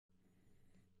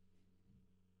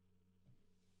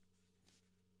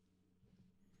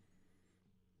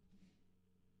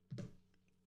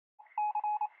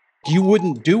You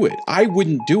wouldn't do it. I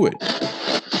wouldn't do it.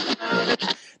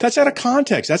 That's out of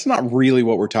context. That's not really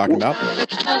what we're talking about.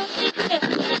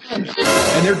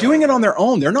 And they're doing it on their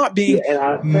own. They're not being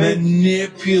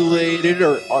manipulated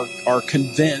or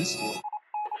convinced.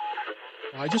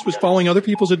 I just was following other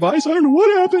people's advice. I don't know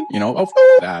what happened.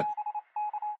 That.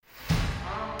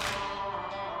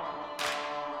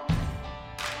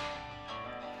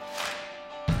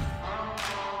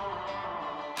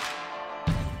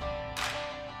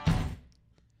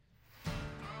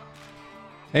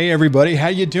 Hey everybody, how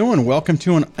you doing? Welcome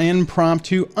to an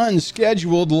impromptu,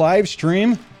 unscheduled live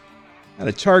stream. Had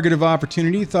a target of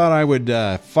opportunity, thought I would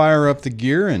fire up the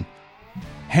gear and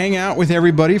hang out with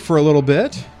everybody for a little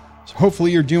bit. So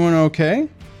hopefully you're doing okay.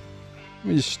 Let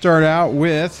me just start out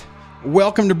with,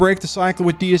 welcome to Break the Cycle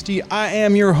with DSD. I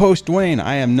am your host, Dwayne.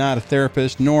 I am not a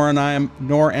therapist, nor am I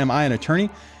an attorney.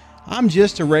 I'm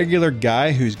just a regular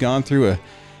guy who's gone through a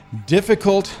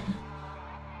difficult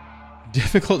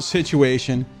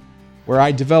situation where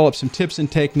I develop some tips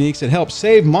and techniques that help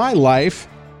save my life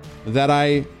that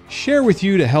I share with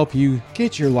you to help you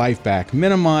get your life back,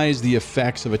 minimize the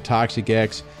effects of a toxic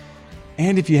ex,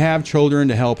 and if you have children,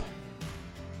 to help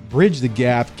bridge the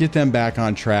gap, get them back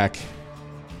on track,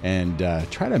 and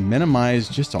try to minimize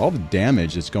just all the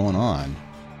damage that's going on.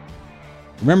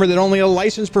 Remember that only a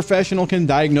licensed professional can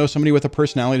diagnose somebody with a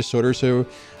personality disorder, so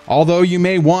although you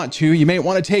may want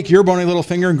to take your bony little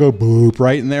finger and go boop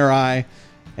right in their eye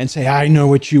and say, I know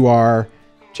what you are.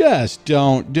 Just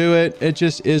don't do it. It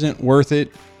just isn't worth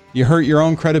it. You hurt your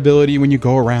own credibility when you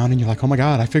go around and you're like, oh my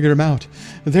God, I figured them out.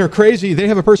 They're crazy. They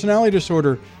have a personality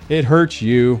disorder. It hurts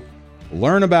you.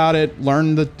 Learn about it.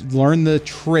 Learn the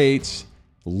traits.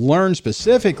 Learn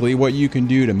specifically what you can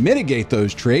do to mitigate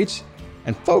those traits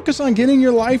and focus on getting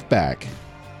your life back.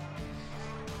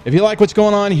 If you like what's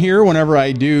going on here, whenever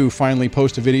I do finally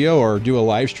post a video or do a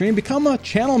live stream, become a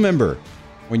channel member.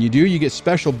 When you do, you get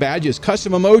special badges,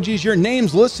 custom emojis, your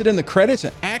name's listed in the credits,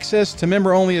 and access to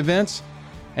member-only events,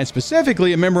 and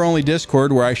specifically a member-only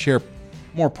Discord where I share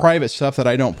more private stuff that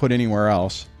I don't put anywhere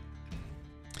else.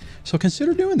 So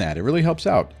consider doing that. It really helps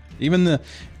out. Even the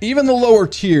lower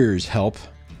tiers help.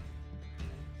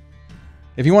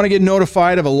 If you want to get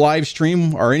notified of a live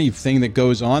stream or anything that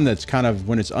goes on that's kind of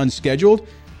when it's unscheduled,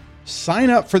 sign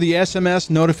up for the SMS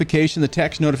notification, the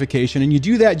text notification, and you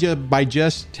do that by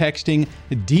just texting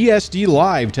DSD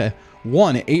Live to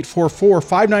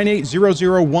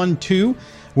 1-844-598-0012.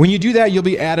 When you do that, you'll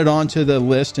be added onto the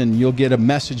list and you'll get a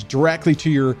message directly to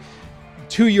your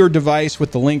device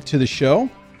with the link to the show.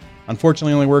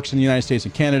 Unfortunately, it only works in the United States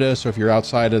and Canada, so if you're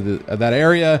outside of that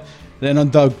area, then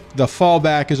the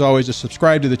fallback is always to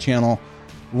subscribe to the channel,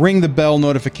 ring the bell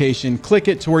notification, click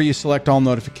it to where you select all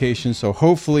notifications. So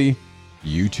hopefully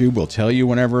YouTube will tell you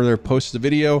whenever they're posted a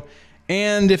video.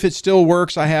 And if it still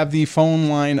works, I have the phone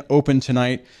line open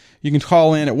tonight. You can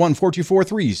call in at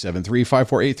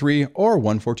 1-424-373-5483 or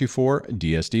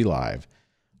 1-424-DSD Live.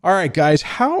 All right, guys,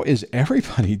 how is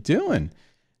everybody doing?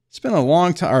 It's been a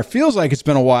long time, or it feels like it's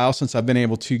been a while since I've been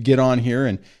able to get on here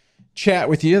and chat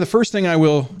with you. The first thing I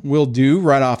will do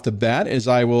right off the bat is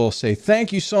I will say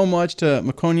thank you so much to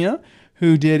Makonya,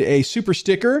 who did a super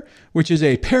sticker, which is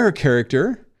a para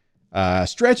character,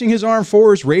 stretching his arm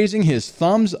forwards, raising his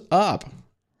thumbs up.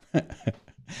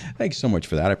 Thanks so much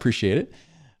for that. I appreciate it.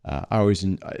 I always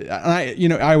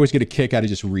get a kick out of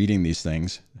just reading these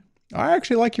things. I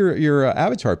actually like your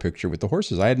avatar picture with the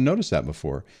horses. I hadn't noticed that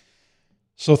before.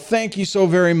 So thank you so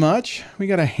very much. We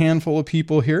got a handful of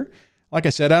people here. Like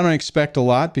I said, I don't expect a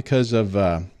lot because of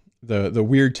the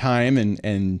weird time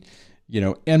and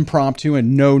impromptu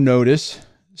and no notice.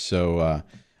 So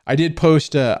I did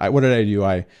post. What did I do?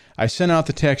 I sent out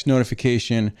the text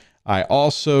notification. I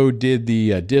also did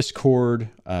the Discord.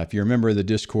 If you remember the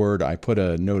Discord, I put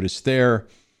a notice there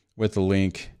with the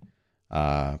link.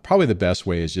 Probably the best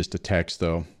way is just to text,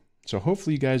 though. So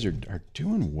hopefully you guys are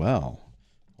doing well.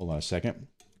 Hold on a second.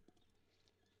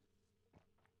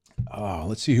 Oh,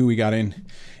 let's see who we got in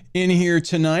here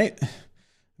tonight.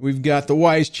 We've got the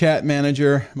Wise Chat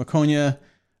Manager, Makonya,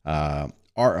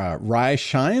 Rye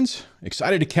Shines.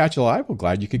 Excited to catch you live. Well,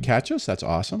 glad you could catch us. That's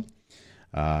awesome.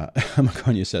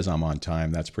 Makonya says I'm on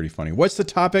time. That's pretty funny. What's the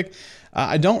topic?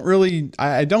 I don't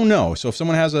know. So if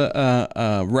someone has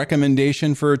a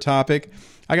recommendation for a topic,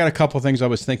 I got a couple things I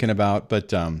was thinking about,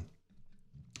 but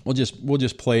we'll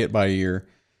just play it by ear.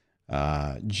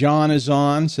 John is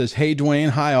on, says, hey, Dwayne.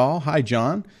 Hi, all. Hi,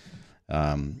 John.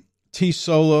 T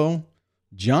Solo.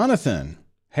 Jonathan.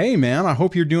 Hey, man, I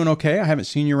hope you're doing okay. I haven't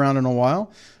seen you around in a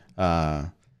while.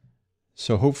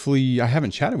 So hopefully I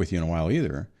haven't chatted with you in a while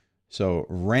either. So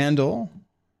Randall.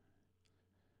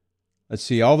 Let's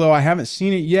see. Although I haven't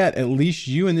seen it yet, at least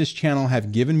you and this channel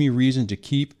have given me reason to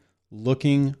keep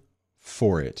looking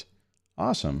for it.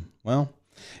 Awesome. Well,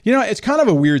 you know, it's kind of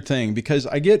a weird thing because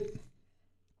I get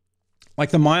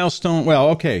like the milestone. Well,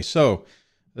 okay. So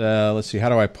let's see. How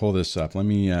do I pull this up? Let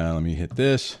me hit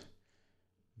this.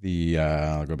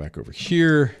 I'll go back over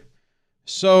here.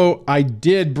 So I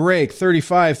did break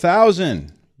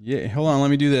 35,000. Yeah. Hold on.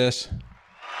 Let me do this.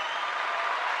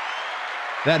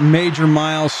 That major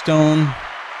milestone,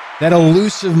 that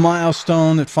elusive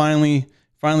milestone that finally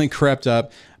crept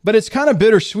up. But it's kind of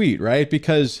bittersweet, right?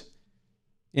 Because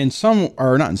not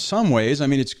in some ways, I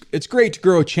mean, it's great to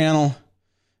grow a channel.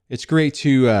 It's great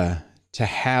to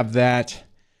have that.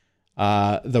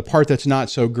 The part that's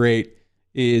not so great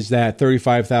is that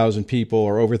 35,000 people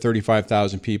or over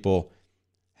 35,000 people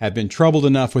have been troubled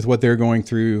enough with what they're going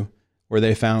through where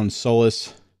they found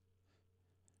solace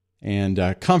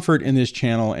and comfort in this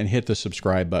channel and hit the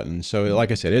subscribe button. So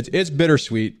like I said, it's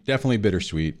bittersweet, definitely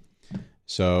bittersweet.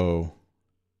 So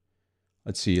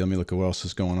let's see, let me look at what else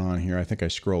is going on here. I think I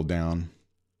scrolled down.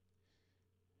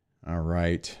 All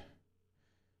right.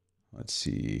 Let's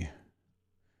see.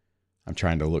 I'm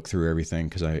trying to look through everything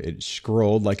because it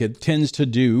scrolled like it tends to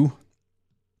do.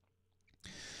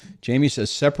 Jamie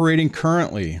says, separating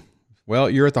currently. Well,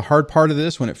 you're at the hard part of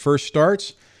this when it first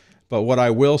starts. But what I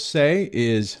will say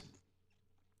is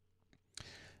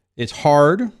it's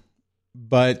hard,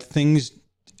 but things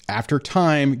after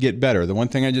time get better. The one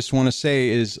thing I just want to say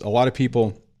is a lot of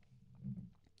people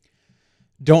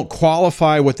don't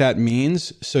qualify what that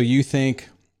means. So you think,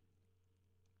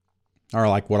 or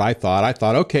like what I thought,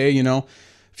 okay, you know,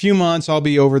 a few months, I'll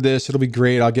be over this. It'll be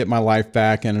great. I'll get my life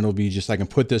back and it'll be just, I can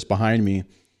put this behind me.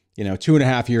 You know,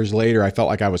 2.5 years later, I felt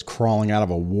like I was crawling out of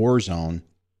a war zone.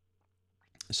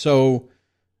 So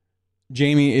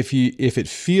Jamie, if it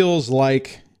feels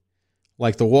like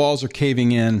the walls are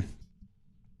caving in,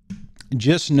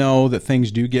 just know that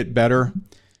things do get better.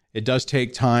 It does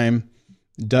take time.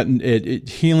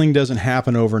 Healing doesn't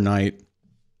happen overnight.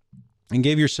 And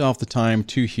give yourself the time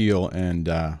to heal and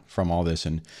from all this,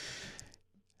 and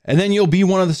then you'll be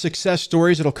one of the success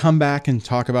stories that'll come back and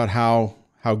talk about how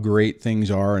great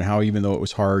things are and how even though it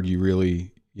was hard, you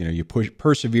really you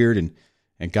persevered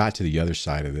and got to the other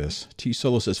side of this. T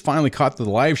Solo says finally caught the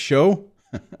live show.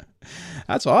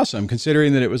 That's awesome,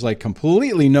 considering that it was like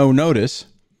completely no notice.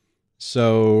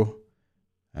 So,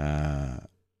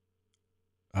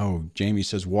 Jamie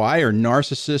says, why are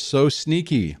narcissists so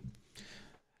sneaky?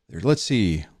 Let's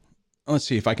see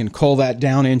if I can cull that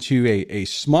down into a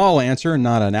small answer,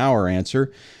 not an hour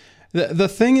answer. The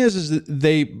thing is that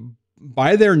they,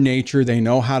 by their nature, they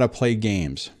know how to play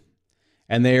games.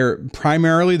 And their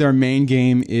main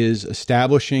game is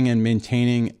establishing and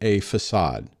maintaining a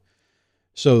facade.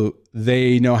 So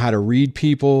they know how to read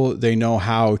people. They know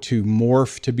how to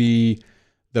morph to be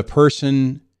the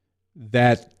person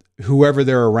that whoever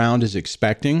they're around is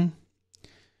expecting.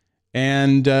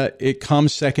 And it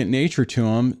comes second nature to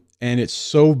them. And it's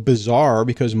so bizarre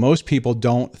because most people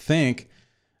don't think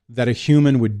that a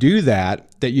human would do that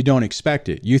you don't expect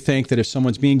it. You think that if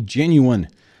someone's being genuine,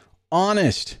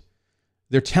 honest,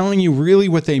 they're telling you really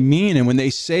what they mean. And when they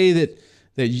say that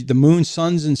the moon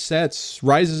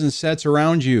rises and sets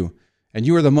around you, and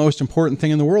you are the most important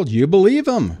thing in the world, you believe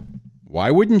them. Why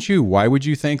wouldn't you? Why would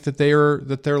you think that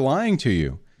they're lying to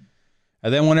you?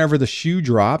 And then whenever the shoe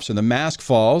drops and the mask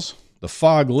falls, the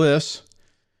fog lifts,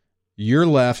 you're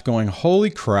left going, holy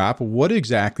crap, what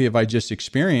exactly have I just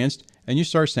experienced? And you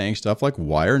start saying stuff like,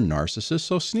 why are narcissists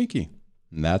so sneaky?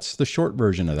 And that's the short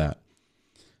version of that.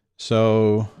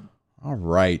 So, all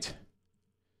right.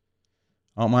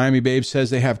 Oh, Miami Babe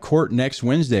says they have court next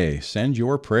Wednesday. Send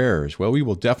your prayers. Well, we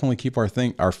will definitely keep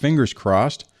our fingers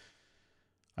crossed.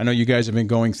 I know you guys have been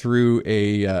going through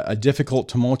a difficult,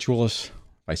 tumultuous,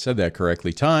 if I said that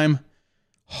correctly, time.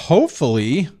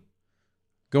 Hopefully,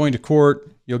 going to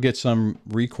court, you'll get some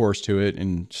recourse to it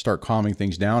and start calming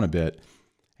things down a bit.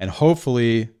 And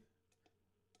hopefully,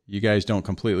 you guys don't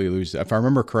completely lose. If I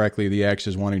remember correctly, the ex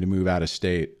is wanting to move out of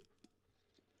state.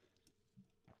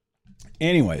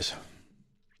 Anyways.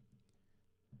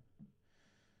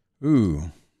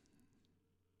 Ooh.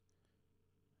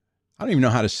 I don't even know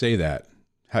how to say that.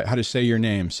 How to say your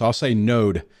name. So I'll say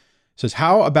Node. It says,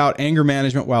 how about anger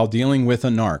management while dealing with a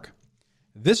narc?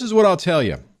 This is what I'll tell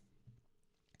you.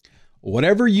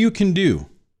 Whatever you can do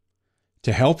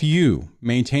to help you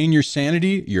maintain your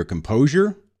sanity, your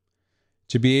composure,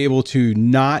 to be able to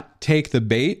not take the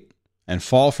bait and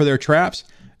fall for their traps,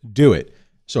 do it.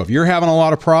 So if you're having a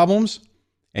lot of problems,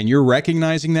 and you're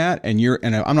recognizing that, and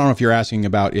I don't know if you're asking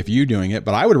about if you doing it,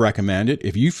 but I would recommend it.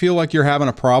 If you feel like you're having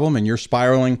a problem and you're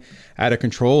spiraling out of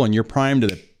control and you're primed to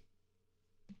the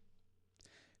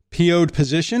PO'd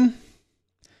position,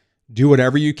 do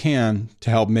whatever you can to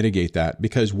help mitigate that,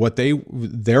 because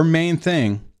their main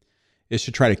thing is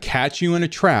to try to catch you in a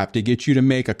trap to get you to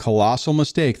make a colossal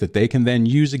mistake that they can then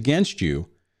use against you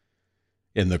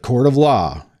in the court of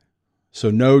law. So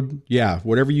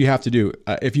whatever you have to do.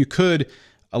 If you could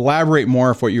elaborate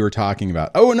more of what you were talking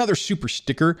about. Oh, another super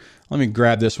sticker. Let me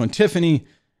grab this one. Tiffany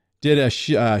did a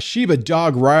Shiba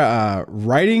dog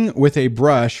writing with a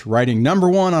brush, writing number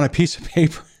 1 on a piece of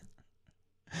paper.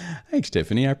 Thanks,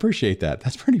 Tiffany. I appreciate that.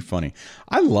 That's pretty funny.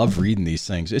 I love reading these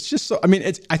things. It's just so,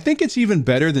 I think it's even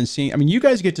better than seeing, you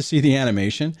guys get to see the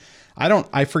animation.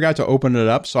 I forgot to open it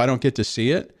up, so I don't get to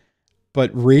see it,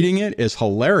 but reading it is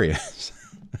hilarious.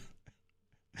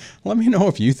 Let me know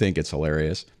if you think it's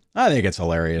hilarious. I think it's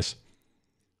hilarious.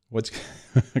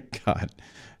 God,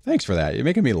 thanks for that. You're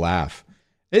making me laugh.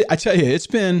 I tell you, it's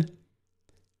been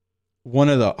one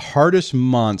of the hardest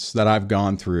months that I've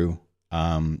gone through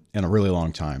in a really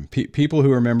long time. People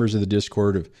who are members of the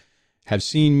Discord have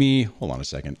seen me. Hold on a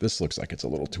second. This looks like it's a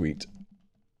little tweaked.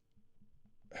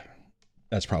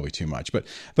 That's probably too much, but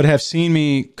have seen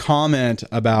me comment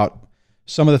about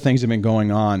some of the things that have been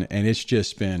going on, and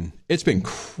it's been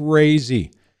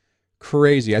crazy.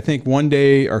 I think one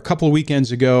day or a couple of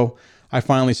weekends ago, I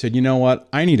finally said, you know what?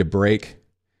 I need a break.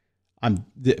 And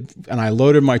I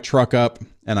loaded my truck up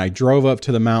and I drove up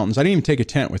to the mountains. I didn't even take a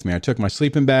tent with me. I took my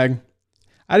sleeping bag.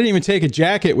 I didn't even take a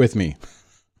jacket with me.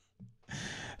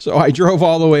 So I drove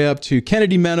all the way up to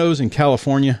Kennedy Meadows in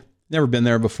California. Never been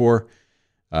there before.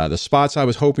 The spots I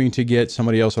was hoping to get,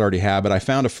 somebody else already had, but I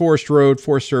found a Forest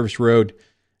Service road,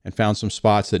 and found some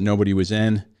spots that nobody was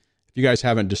in. If you guys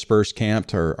haven't dispersed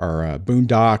camped or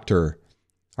boondocked or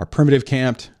are primitive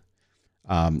camped,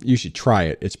 you should try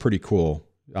it. It's pretty cool,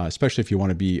 especially if you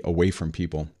want to be away from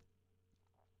people.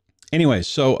 Anyways,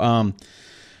 so I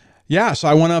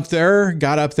went up there,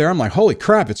 got up there. I'm like, holy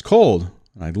crap, it's cold.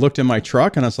 And I looked in my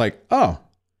truck and I was like, oh,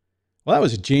 well, that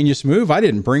was a genius move. I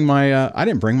didn't bring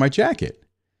my jacket.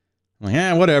 I'm like,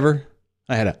 yeah, whatever.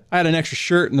 I had an extra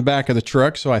shirt in the back of the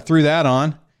truck, so I threw that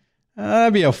on.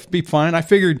 That'd be fine. I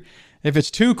figured if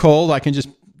it's too cold, I can just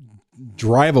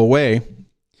drive away.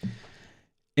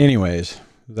 Anyways,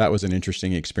 that was an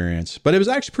interesting experience, but it was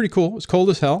actually pretty cool. It was cold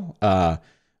as hell.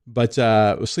 But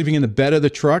I was sleeping in the bed of the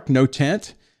truck, no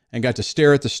tent, and got to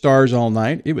stare at the stars all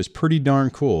night. It was pretty darn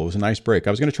cool. It was a nice break.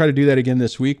 I was going to try to do that again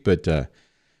this week, but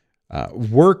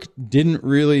work didn't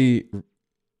really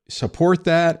support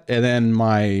that. And then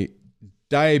my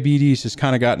diabetes has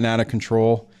kind of gotten out of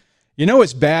control. You know,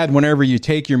 it's bad whenever you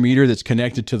take your meter that's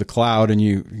connected to the cloud and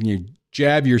you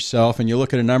jab yourself and you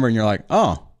look at a number and you're like,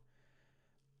 oh,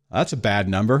 that's a bad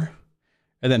number.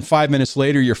 And then 5 minutes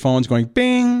later, your phone's going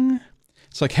bing.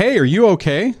 It's like, hey, are you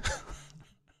okay?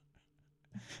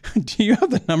 Do you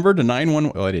have the number to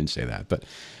 911? Well, I didn't say that,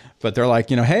 but they're like,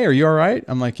 hey, are you all right?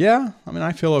 I'm like, yeah,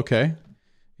 I feel okay.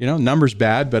 Number's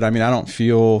bad, but I don't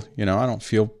feel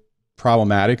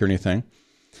problematic or anything.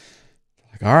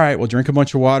 Like, all right, well, drink a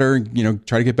bunch of water,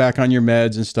 try to get back on your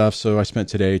meds and stuff. So I spent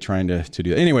today trying to do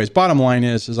that. Anyways, bottom line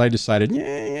is I decided,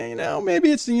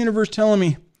 maybe it's the universe telling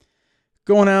me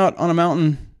going out on a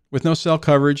mountain with no cell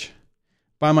coverage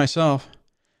by myself.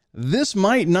 This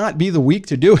might not be the week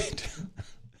to do it.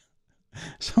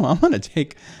 So I'm going to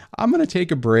take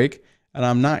a break and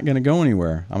I'm not going to go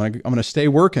anywhere. I'm going to stay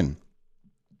working.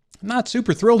 I'm not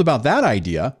super thrilled about that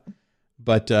idea,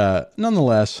 but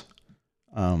nonetheless,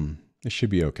 it should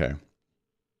be okay.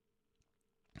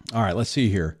 All right, let's see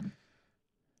here.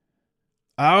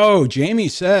 Oh, Jamie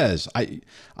says,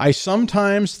 I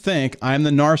sometimes think I'm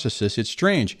the narcissist. It's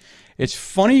strange. It's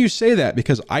funny you say that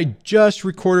because I just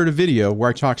recorded a video where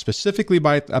I talk specifically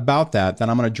about that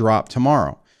I'm going to drop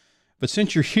tomorrow. But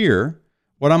since you're here,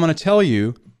 what I'm going to tell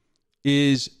you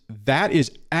is that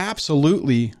is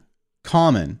absolutely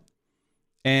common.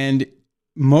 And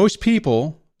most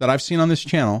people that I've seen on this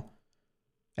channel,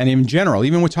 and in general,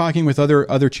 even with talking with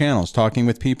other channels, talking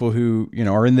with people who,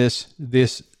 are in this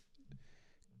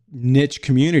niche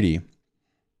community,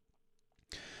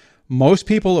 most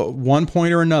people at one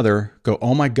point or another go,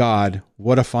 oh my God,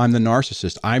 what if I'm the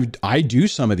narcissist? I do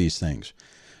some of these things.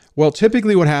 Well,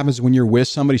 typically what happens when you're with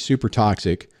somebody super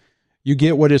toxic, you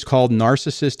get what is called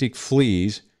narcissistic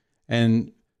fleas.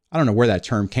 And I don't know where that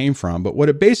term came from, but what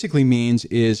it basically means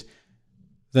is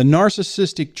the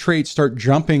narcissistic traits start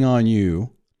jumping on you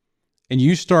and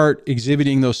you start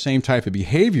exhibiting those same type of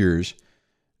behaviors,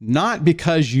 not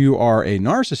because you are a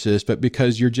narcissist, but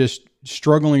because you're just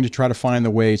struggling to try to find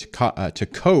the way to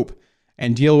cope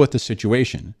and deal with the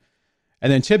situation.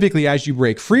 And then typically as you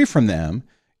break free from them,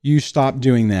 you stop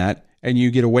doing that and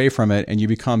you get away from it and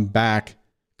you come back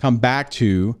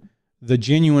to the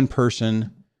genuine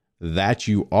person that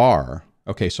you are.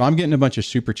 Okay, so I'm getting a bunch of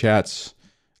super chats.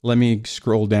 Let me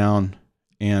scroll down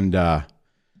and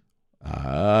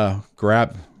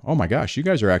grab. Oh my gosh, you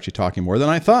guys are actually talking more than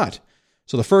I thought.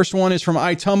 So the first one is from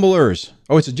iTumblers.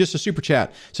 Oh, it's just a super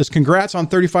chat. It says, congrats on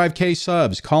 35K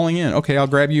subs. Calling in. Okay, I'll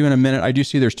grab you in a minute. I do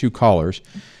see there's 2 callers.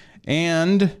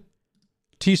 And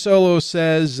T Solo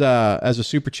says, as a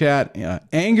super chat,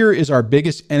 anger is our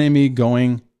biggest enemy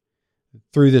going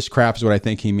through this crap is what I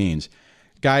think he means.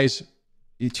 Guys,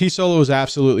 T Solo is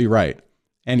absolutely right.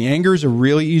 And anger is a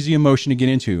really easy emotion to get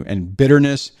into, and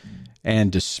bitterness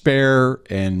and despair.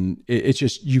 And it's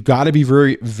just, you got to be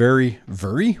very, very,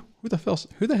 very, who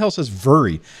the hell says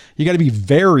very? You got to be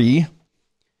very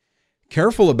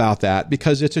careful about that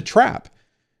because it's a trap.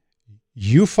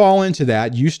 You fall into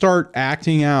that, you start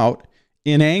acting out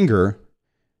in anger,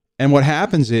 and what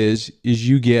happens is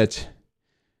you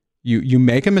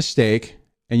make a mistake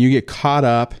and you get caught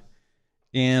up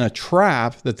in a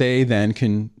trap that they then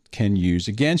can use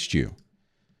against you.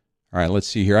 All right, let's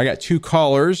see here. I got 2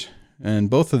 callers, and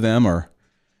both of them are.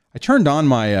 I turned on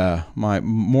my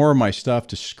more of my stuff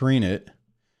to screen it.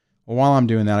 Well, while I'm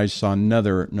doing that, I just saw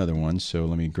another one. So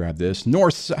let me grab this.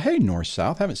 Hey, North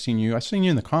South. Haven't seen you. I've seen you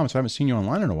in the comments. I haven't seen you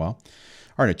online in a while.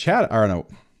 Or in a chat, or in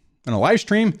a live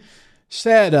stream.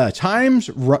 Said time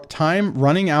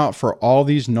running out for all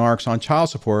these narcs on child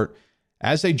support.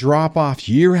 As they drop off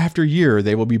year after year,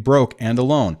 they will be broke and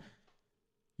alone.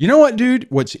 You know what, dude?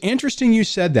 What's interesting you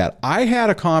said that. I had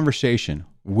a conversation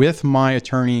with my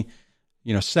attorney,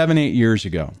 7-8 years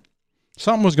ago.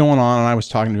 Something was going on and I was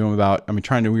talking to him about, we were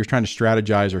trying to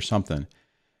strategize or something.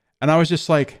 And I was just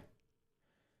like,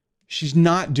 she's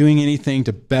not doing anything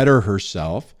to better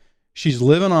herself. She's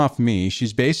living off me.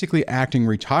 She's basically acting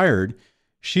retired.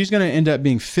 She's going to end up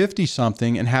being 50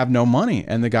 something and have no money.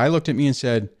 And the guy looked at me and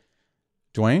said,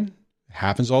 Dwayne, it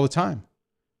happens all the time.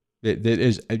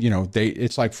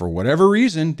 It's like for whatever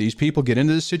reason, these people get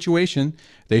into this situation.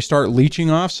 They start leeching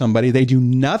off somebody. They do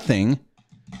nothing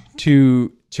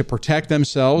to protect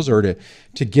themselves or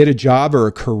to get a job or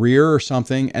a career or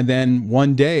something. And then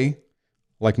one day,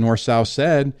 like North South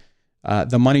said,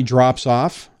 the money drops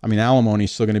off. Alimony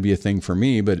is still going to be a thing for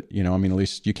me, but at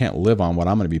least you can't live on what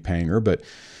I'm going to be paying her, but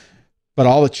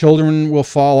all the children will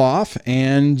fall off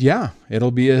and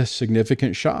it'll be a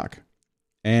significant shock.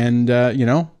 And,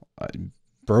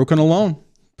 broken alone,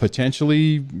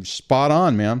 potentially spot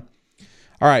on, man.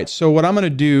 All right. So what I'm going to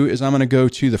do is I'm going to go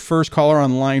to the first caller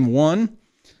on line 1.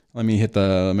 Let me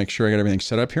make sure I got everything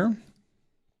set up here.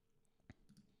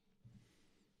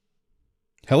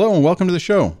 Hello and welcome to the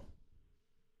show.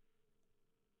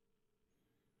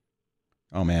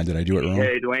 Oh man, did I do it wrong?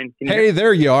 Hey, Dwayne. Hey,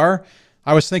 there you are.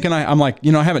 I was thinking, I'm like,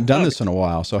 I haven't done this in a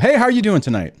while. So, hey, how are you doing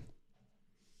tonight?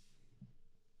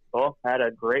 Well, I had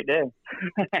a great day.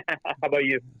 How about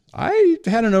you? I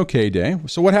had an okay day.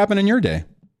 So what happened in your day?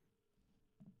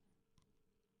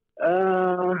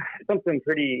 Something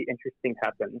pretty interesting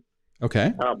happened.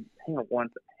 Okay. Hang on one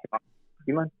second. Hang on.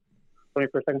 You mind? Hold me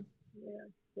for a second?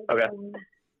 Yeah. Okay.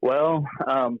 Well,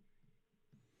 sorry,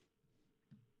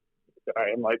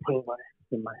 I'm like putting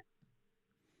my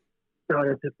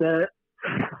daughter to bed.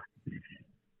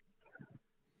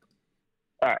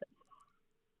 All right.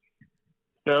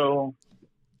 So,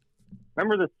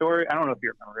 remember the story? I don't know if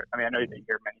you remember it. I know you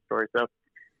hear many stories. So,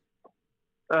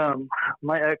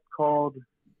 my ex called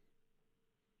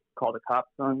the cops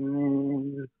on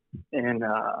me in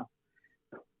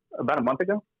about a month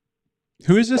ago.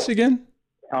 Who is this again?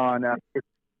 I'm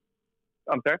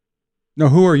sorry? No,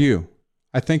 who are you?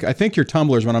 I think you're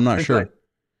Tumblers, but I'm not sure.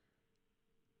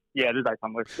 Yeah, there's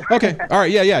iTumblers. Okay. All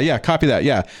right. Yeah. Copy that.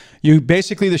 Yeah. You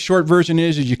basically, the short version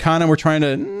is you kind of were trying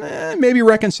to maybe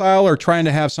reconcile or trying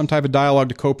to have some type of dialogue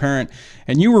to co-parent,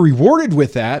 and you were rewarded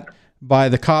with that by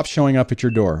the cops showing up at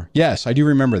your door. Yes, I do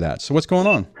remember that. So what's going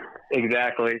on?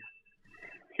 Exactly.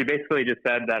 She basically just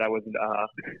said that I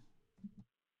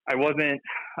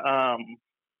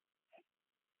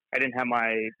didn't have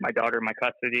my daughter in my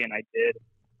custody, and I did.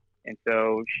 And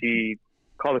so she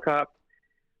called the cops.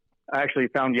 I actually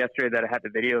found yesterday that I had the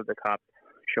video of the cops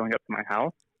showing up to my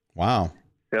house. Wow.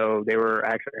 So there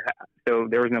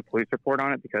was no police report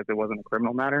on it because it wasn't a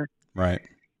criminal matter. Right.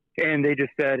 And they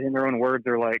just said in their own words,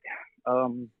 they're like,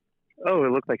 oh,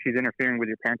 it looks like she's interfering with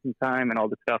your parenting time and all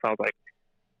this stuff. I was like,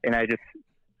 and I just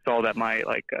saw that my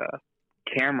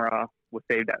camera was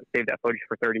saved that footage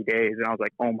for 30 days. And I was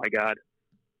like, oh my God,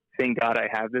 thank God I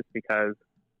have this, because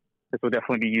this will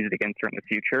definitely be used against her in the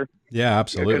future. Yeah,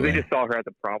 absolutely. Because they just saw her as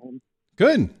a problem.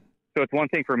 Good. So it's one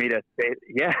thing for me to say,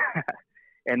 yeah.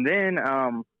 And then I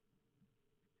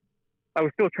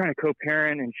was still trying to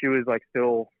co-parent, and she was like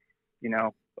still,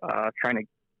 trying to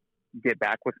get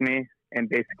back with me. And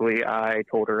basically I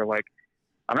told her, like,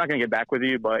 I'm not going to get back with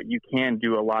you, but you can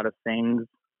do a lot of things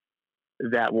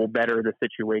that will better the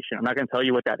situation. I'm not going to tell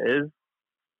you what that is,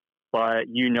 but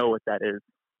you know what that is.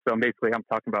 So I'm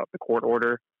talking about the court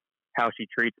order, how she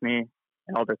treats me,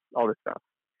 and all this stuff.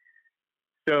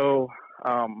 So,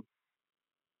 I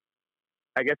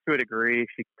guess to a degree,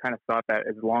 she kind of thought that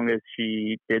as long as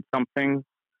she did something,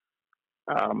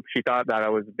 she thought that I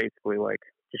was basically like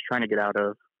just trying to get out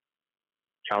of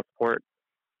child support,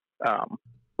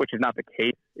 which is not the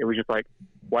case. It was just like,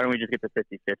 why don't we just get to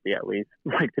 50-50 at least,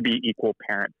 like to be equal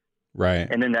parents. Right.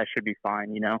 And then that should be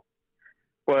fine,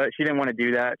 But she didn't want to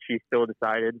do that. She still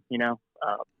decided, that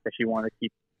she wanted to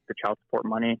keep the child support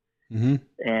money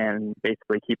and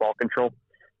basically keep all control.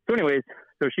 So anyways,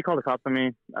 so she called the cops on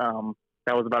me.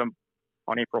 That was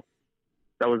on April.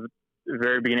 That was the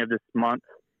very beginning of this month.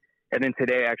 And then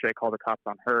today, actually, I called the cops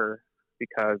on her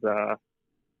because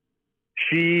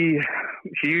she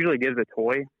usually gives a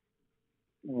toy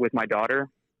with my daughter,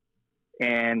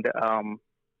 and I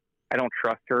don't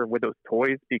trust her with those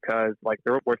toys because, like,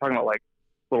 we're talking about like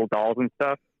little dolls and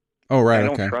stuff. Oh, right. I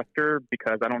don't trust her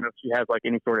because I don't know if she has like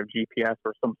any sort of GPS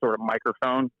or some sort of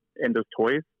microphone in those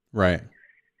toys. Right.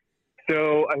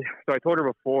 So I told her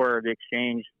before the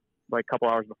exchange, like a couple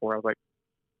hours before, I was like,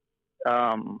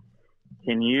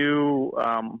 can you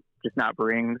just not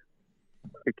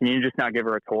give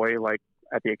her a toy like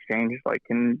at the exchange? Like,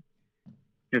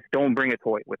 just don't bring a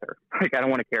toy with her. Like, I don't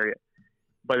want to carry it.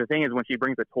 But the thing is, when she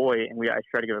brings a toy and I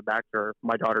try to give it back to her,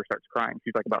 my daughter starts crying.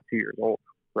 She's like about 2 years old,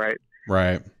 right?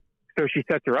 Right. So she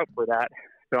sets her up for that.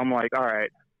 So I'm like, all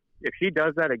right, if she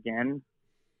does that again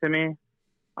to me,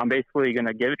 I'm basically going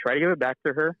to try to give it back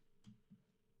to her.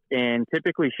 And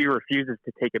typically she refuses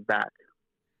to take it back.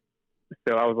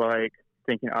 So I was like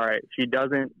thinking, all right, if she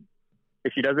does it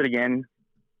again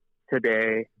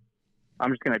today,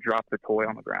 I'm just going to drop the toy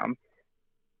on the ground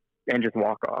and just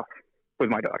walk off with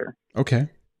my daughter. Okay.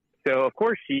 So of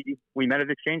course we met at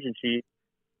exchange, and she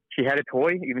had a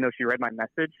toy, even though she read my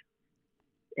message,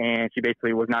 and she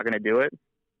basically was not going to do it.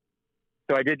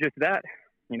 So I did just that.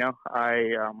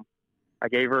 I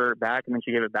gave her back, and then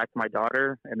she gave it back to my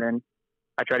daughter, and then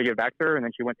I tried to give it back to her, and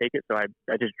then she wouldn't take it. So I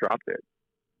just dropped it.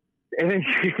 And then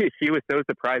she was so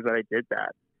surprised that I did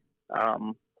that.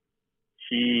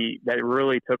 That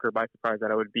really took her by surprise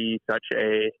that I would be such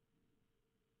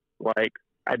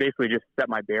I basically just set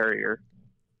my barrier.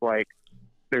 Like,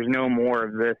 there's no more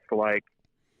of this, like,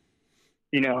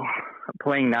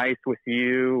 playing nice with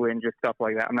you and just stuff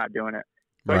like that. I'm not doing it.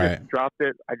 So right. I just dropped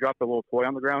it. I dropped the little toy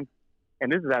on the ground,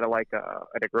 and this is at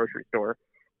a grocery store,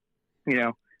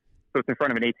 so it's in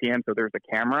front of an ATM. So there's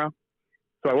a camera.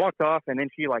 So I walked off, and then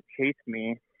she like chased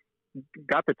me,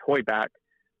 got the toy back.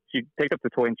 She picked up the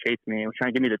toy and chased me and was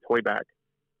trying to give me the toy back.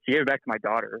 She gave it back to my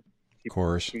daughter. Of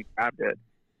course. She grabbed it.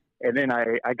 And then I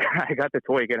got the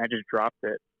toy again. I just dropped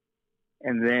it.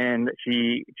 And then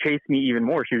she chased me even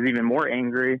more. She was even more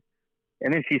angry.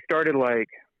 And then she started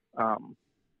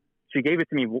she gave it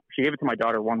to me. She gave it to my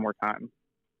daughter one more time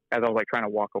as I was like trying to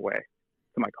walk away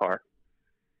to my car.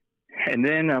 And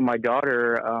then my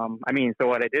daughter, so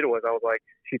what I did was I was like,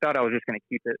 she thought I was just going to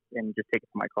keep it and just take it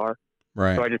to my car.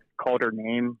 Right. So I just called her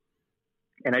name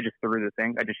and I just threw the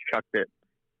thing. I just chucked it.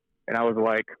 And I was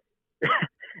like,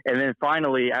 and then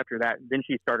finally after that, then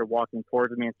she started walking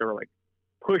towards me and sort of like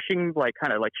pushing, like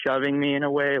kind of like shoving me in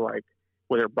a way, like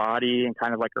with her body and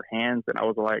kind of like her hands. And I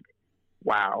was like,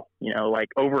 wow, like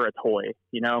over a toy,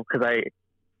 cause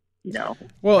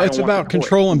well, it's about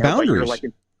control and boundaries.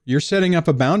 You're setting up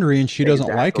a boundary and she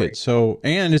doesn't like it. So,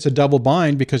 and it's a double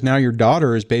bind because now your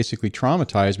daughter is basically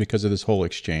traumatized because of this whole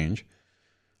exchange.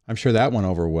 I'm sure that went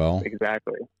over well.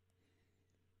 Exactly.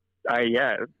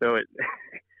 Yeah. So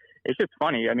it's just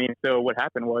funny. So what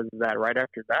happened was that right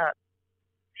after that,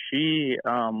 she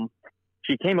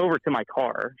came over to my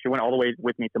car. She went all the way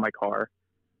with me to my car,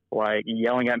 like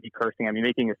yelling at me, cursing at me,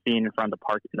 making a scene in front of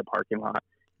the parking lot.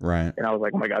 Right. And I was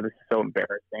like, oh my God, this is so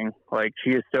embarrassing. Like,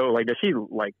 she is so does she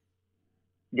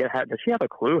have a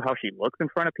clue how she looks in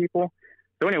front of people?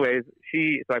 So anyways,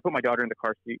 so I put my daughter in the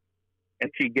car seat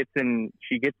and she gets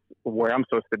where I'm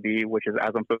supposed to be, which is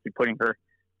as I'm supposed to be putting her.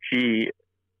 She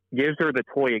gives her the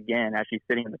toy again as she's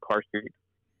sitting in the car seat.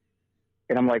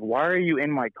 And I'm like, why are you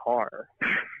in my car?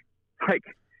 Like,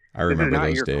 I remember this is not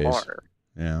those your days. car.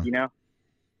 Yeah.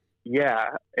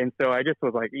 yeah. And so I just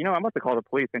was like, I must have called the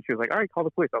police. And she was like, all right, call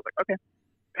the police. I was like, okay.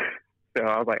 So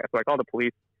I called the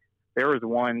police. There's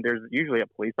usually a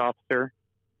police officer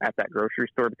at that grocery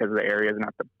store because the area is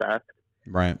not the best.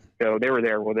 Right. So they were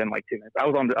there within like 2 minutes. I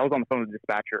was on the phone with the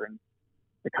dispatcher, and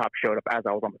the cop showed up as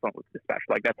I was on the phone with the dispatcher.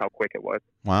 Like, that's how quick it was.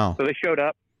 Wow. So they showed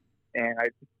up, and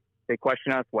they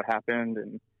questioned us what happened,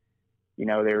 and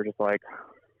they were just like,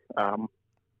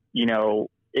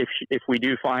 if we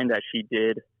do find that she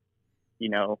did,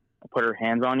 put her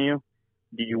hands on you,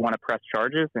 do you want to press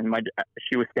charges? And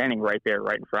she was standing right there,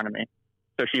 right in front of me.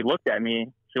 So she looked at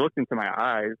me. She looked into my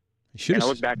eyes. And I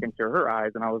looked back into her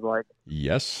eyes, and I was like,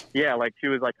 yes. Yeah, like she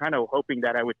was like kind of hoping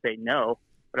that I would say no.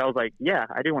 But I was like, yeah,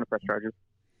 I do want to press charges.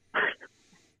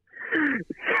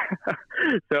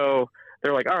 So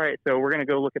they're like, all right, so we're going to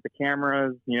go look at the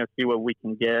cameras, see what we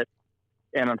can get.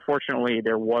 And unfortunately,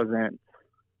 there wasn't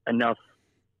enough.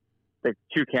 The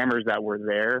 2 cameras that were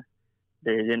there,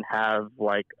 they didn't have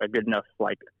like a good enough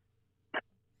like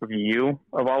view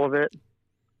of all of it.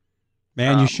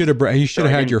 Man, you should have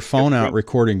had your phone out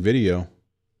recording video.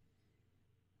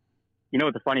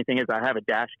 What the funny thing is, I have a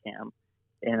dash cam,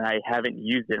 and I haven't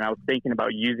used it. And I was thinking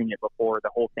about using it before the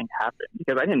whole thing happened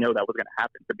because I didn't know that was going to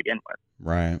happen to begin with.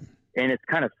 Right. And it's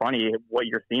kind of funny what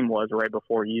your theme was right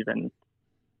before you even,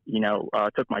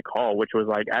 took my call, which was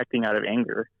like acting out of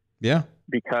anger. Yeah.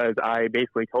 Because I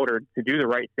basically told her to do the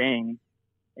right thing,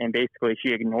 and basically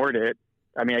she ignored it.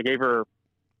 I mean, I gave her,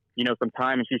 some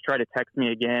time, and she's tried to text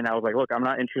me again. I was like, look, I'm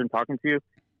not interested in talking to you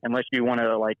unless you want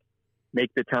to like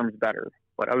make the terms better.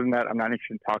 But other than that, I'm not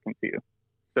interested in talking to you.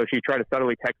 So she tried to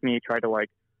subtly text me, tried to like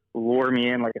lure me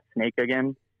in like a snake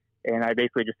again. And I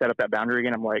basically just set up that boundary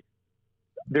again. I'm like,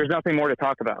 there's nothing more to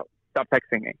talk about. Stop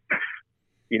texting me,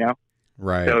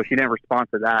 Right. So she didn't respond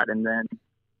to that. And then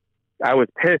I was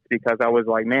pissed because I was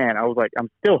like, I'm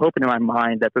still hoping in my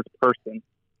mind that this person,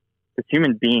 this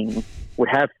human being, would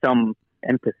have some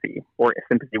empathy or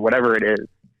sympathy, whatever it is.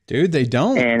 Dude, they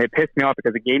don't. And it pissed me off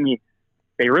because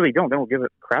they really don't. They don't give a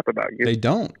crap about you. They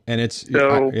don't. And it's,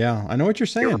 I know what you're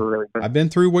saying. Really, I've been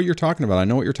through what you're talking about. I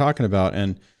know what you're talking about.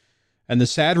 And the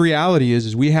sad reality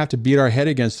is we have to beat our head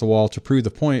against the wall to prove the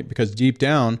point, because deep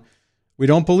down, we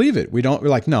don't believe it. We're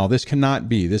like, no, this cannot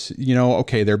be this,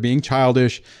 okay, they're being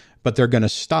childish, but they're going to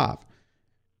stop.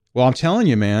 Well, I'm telling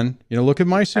you, man, look at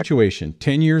my situation.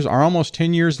 10 years or almost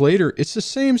 10 years later, it's the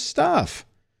same stuff.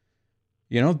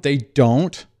 They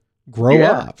don't grow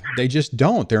up. They just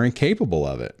don't. They're incapable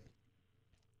of it.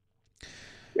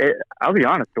 I'll be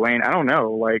honest, Dwayne. I don't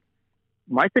know. Like,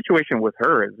 my situation with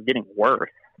her is getting worse,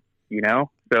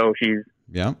 So she's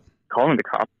calling the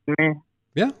cops on me.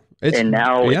 Yeah. And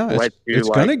now it's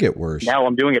going to get worse. Now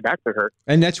I'm doing it back to her.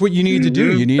 And that's what you need to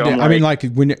do. You need to,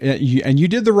 and you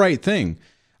did the right thing.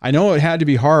 I know it had to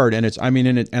be hard, and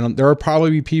and there are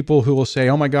probably people who will say,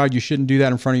 "Oh my God, you shouldn't do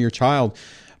that in front of your child."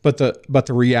 But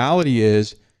the reality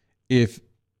is, if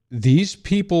these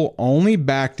people only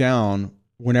back down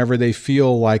whenever they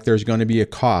feel like there's going to be a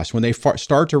cost, when they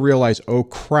start to realize, "Oh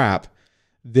crap,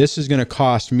 this is going to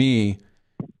cost me."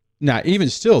 Now, even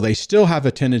still, they still have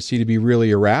a tendency to be really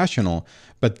irrational,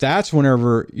 but that's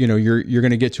whenever you're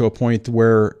going to get to a point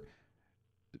where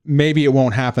maybe it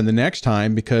won't happen the next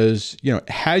time, because,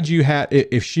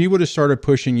 if she would have started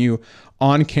pushing you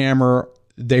on camera,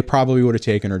 they probably would have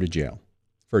taken her to jail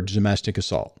for domestic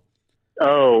assault.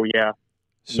 Oh, yeah.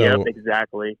 So, yep,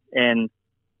 exactly. And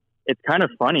it's kind of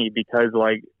funny because,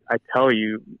 like, I tell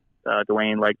you,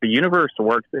 Dwayne, like, the universe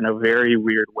works in a very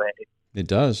weird way. It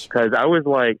does. Because I was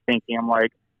like thinking,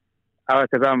 I've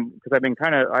been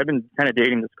kind of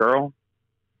dating this girl.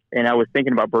 And I was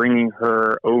thinking about bringing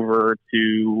her over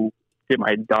to get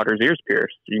my daughter's ears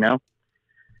pierced,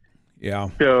 Yeah.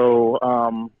 So,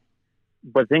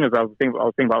 but the thing is, I was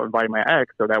thinking about inviting my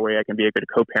ex, so that way I can be a good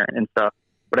co-parent and stuff.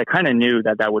 But I kind of knew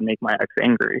that would make my ex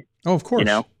angry. Oh, of course.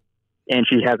 And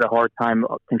she has a hard time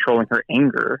controlling her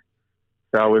anger.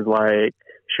 So I was like,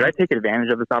 should I take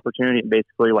advantage of this opportunity and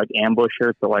basically like ambush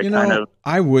her to like kind of?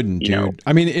 I wouldn't, dude.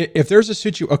 I mean, if there's a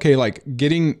situation, okay, like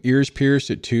getting ears pierced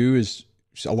at 2 is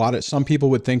some people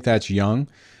would think that's young.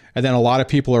 And then a lot of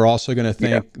people are also going to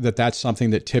think that that's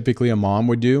something that typically a mom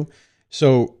would do.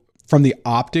 So from the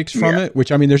optics from it,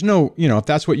 which, I mean, there's no, if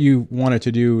that's what you wanted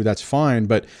to do, that's fine.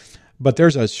 But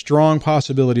there's a strong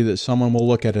possibility that someone will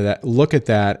look at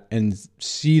that and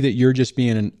see that you're just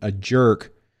being a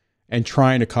jerk and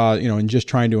trying to cause, and just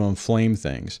trying to inflame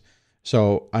things.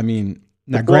 So, I mean,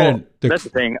 now granted, that's the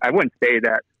thing. I wouldn't say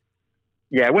that.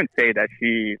 Yeah, I wouldn't say that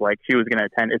she was going to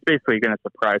attend. It's basically going to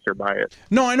surprise her by it.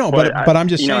 No, I know, but I'm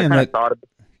just saying that,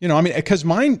 because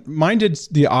mine did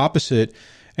the opposite.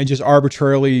 and just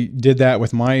arbitrarily did that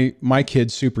with my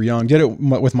kids super young. Did it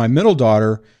with my middle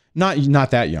daughter,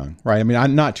 not that young, right? I mean,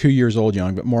 I'm not 2 years old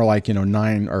young, but more like,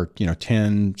 9 or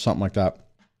 10, something like that.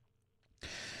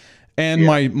 And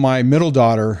my middle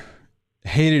daughter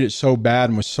hated it so bad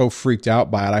and was so freaked out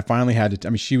by it. I finally had to,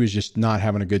 I mean, she was just not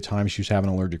having a good time. She was having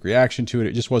an allergic reaction to it.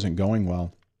 It just wasn't going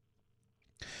well.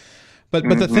 But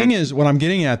the thing is, what I'm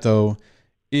getting at though,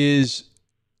 is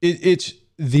it's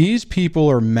these people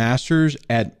are masters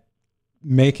at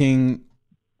making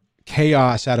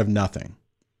chaos out of nothing.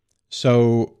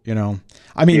 So,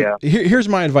 I mean, here's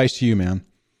my advice to you, man.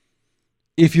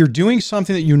 If you're doing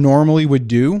something that you normally would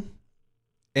do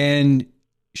and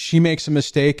she makes a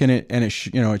mistake and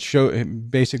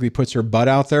it basically puts her butt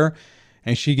out there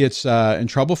and she gets in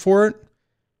trouble for it,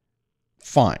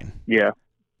 fine. Yeah.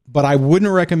 But I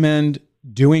wouldn't recommend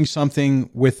doing something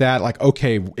with that. Like,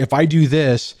 okay, if I do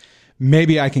this,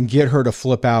 maybe I can get her to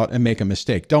flip out and make a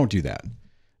mistake. Don't do that.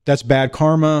 That's bad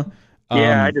karma.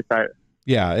 Yeah, I decided.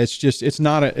 Yeah, it's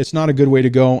not a good way to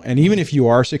go. And even if you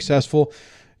are successful,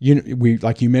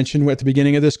 like you mentioned at the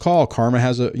beginning of this call, karma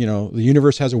has the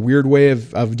universe has a weird way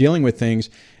of dealing with things.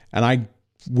 And I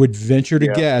would venture to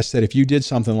guess that if you did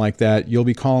something like that, you'll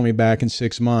be calling me back in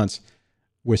 6 months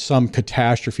with some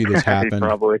catastrophe that's happened.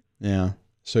 Probably. Yeah.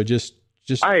 So I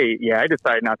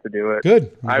decided not to do it.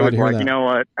 Good. I was like, you know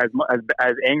what?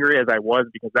 As angry as I was,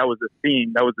 because that was the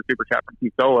scene, that was the super chat from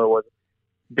T Solo, was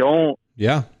don't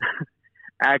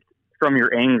act from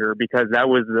your anger, because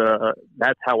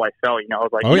that's how I felt. I was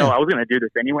like, I was going to do this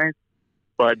anyways,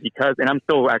 but and I'm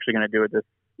still actually going to do it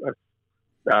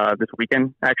this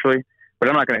weekend actually, but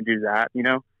I'm not going to do that.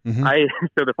 Mm-hmm.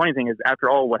 So the funny thing is, after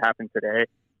all what happened today,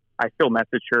 I still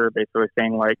messaged her basically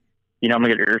saying like, I'm going to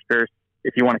get your ears pierced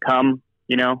if you want to come.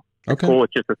 It's cool.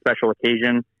 It's just a special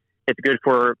occasion. It's good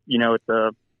for,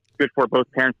 it's good for both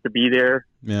parents to be there.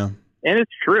 Yeah. And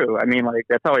it's true. I mean, like,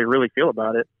 that's how I really feel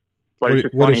about it. But it's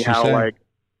just funny how, like,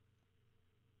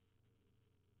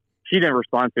 she didn't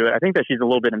respond to it. I think that she's a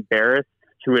little bit embarrassed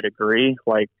to a degree,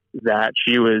 like, that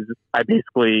I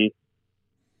basically,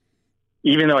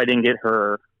 even though she didn't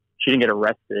get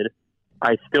arrested,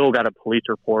 I still got a police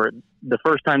report. The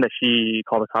first time that she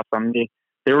called the cops on me,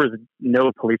 there was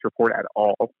no police report at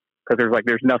all, because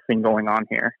there's nothing going on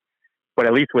here. But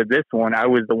at least with this one, I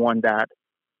was the one that,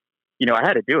 I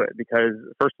had to do it, because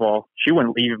first of all, she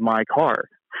wouldn't leave my car.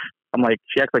 I'm like,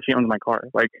 she acts like she owns my car.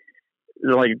 Like,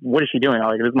 what is she doing? I'm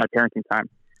like, this is my parenting time.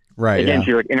 Right. Again,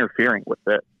 she's like interfering with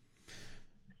it.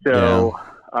 So,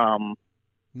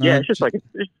 it's just like, it's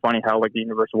just funny how like the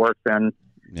universe works, and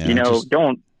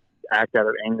don't act out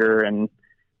of anger. And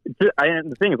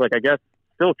the thing is, like, I guess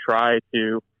still try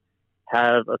to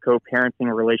have a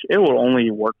co-parenting relationship. It will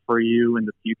only work for you in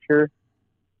the future.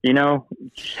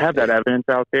 Have that evidence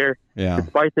out there. Yeah.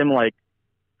 Despite them like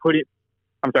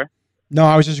I'm sorry. No,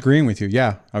 I was just agreeing with you.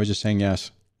 Yeah, I was just saying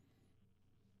yes.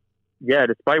 Yeah,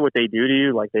 despite what they do to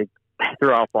you, like they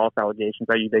throw out false allegations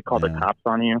at you, they call the cops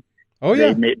on you. Oh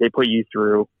yeah. They put you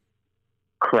through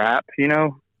crap.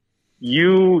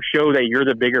 You show that you're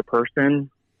the bigger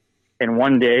person, and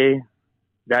one day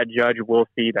that judge will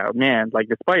see that, man, like,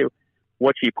 despite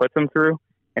what she puts them through,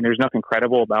 and there's nothing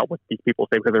credible about what these people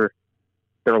say, because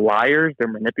they're liars, they're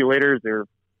manipulators, they're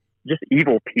just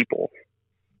evil people.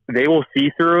 They will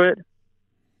see through it,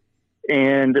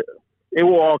 and it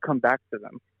will all come back to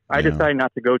them. Yeah. I decided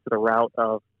not to go to the route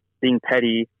of being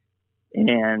petty,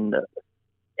 and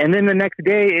then the next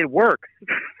day it works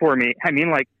for me. I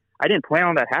mean, like, I didn't plan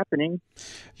on that happening.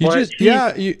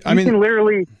 Can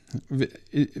literally.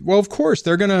 Well, of course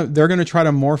they're gonna try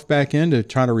to morph back in to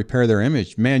try to repair their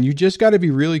image. Man, you just got to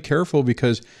be really careful,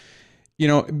 because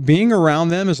being around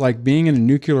them is like being in a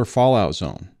nuclear fallout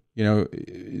zone.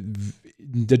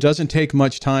 It doesn't take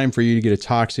much time for you to get a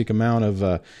toxic amount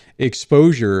of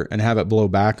exposure and have it blow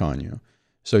back on you.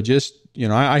 So just,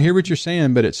 I hear what you're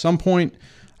saying, but at some point,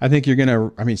 I think you're going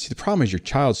to, the problem is your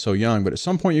child's so young, but at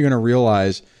some point you're going to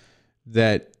realize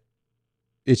that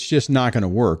it's just not going to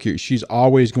work. She's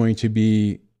always going to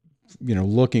be,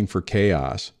 looking for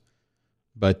chaos.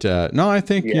 But no, I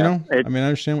think, I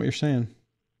understand what you're saying.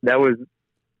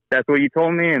 That's what you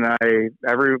told me, and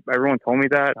everyone told me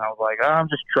that, and I was like, I'm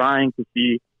just trying to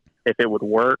see if it would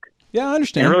work. Yeah, I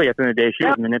understand. And really, at the end of the day,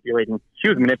 she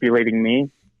was manipulating me. Of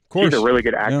course. She's a really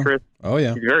good actress. Yeah. Oh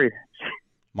yeah.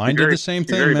 Mine did the same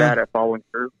thing, very man. bad at following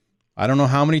through. I don't know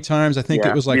how many times. I think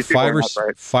it was like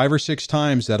 5 or 6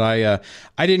 times that I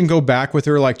didn't go back with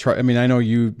her. I know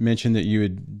you mentioned that you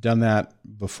had done that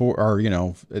before, or kind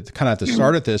of at the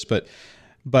start of this,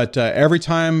 but every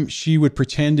time she would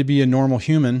pretend to be a normal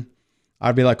human,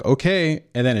 I'd be like, okay.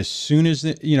 And then as soon as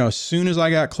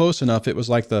I got close enough, it was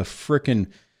like the frickin'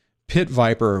 pit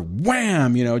viper,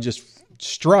 wham, just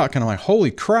struck. And I'm like,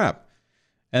 holy crap.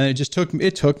 And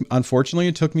unfortunately,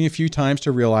 it took me a few times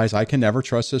to realize I can never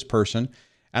trust this person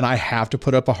and I have to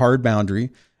put up a hard boundary,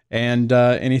 and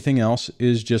anything else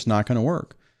is just not going to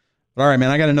work. But all right, man,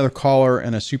 I got another caller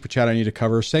and a super chat I need to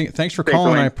cover. Thanks for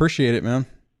calling. I appreciate it, man.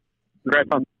 Congrats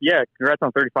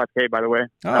on 35K, by the way.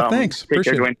 Oh, thanks.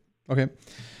 Appreciate it. Okay.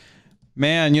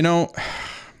 Man,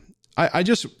 I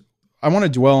want to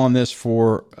dwell on this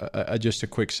for just a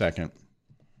quick second.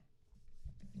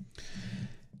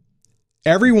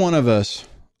 Every one of us,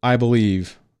 I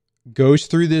believe, goes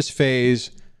through this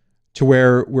phase to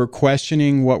where we're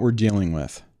questioning what we're dealing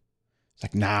with. It's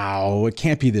like, no, it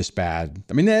can't be this bad.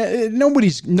 I mean, nobody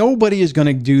is going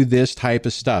to do this type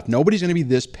of stuff. Nobody's going to be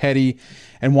this petty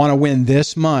and want to win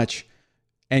this much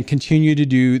and continue to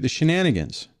do the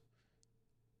shenanigans.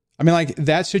 I mean, like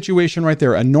that situation right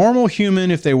there, a normal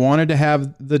human, if they wanted to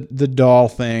have the doll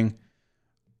thing,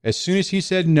 as soon as he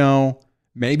said no,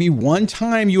 maybe one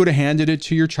time you would have handed it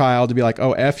to your child to be like,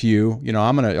 oh, F you, you're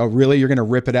going to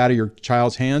rip it out of your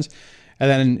child's hands. And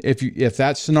then if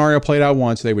that scenario played out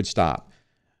once, they would stop.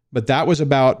 But that was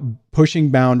about pushing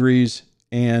boundaries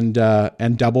and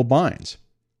double binds.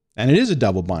 And it is a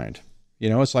double bind.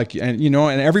 It's like, and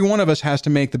every one of us has to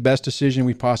make the best decision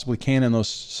we possibly can in those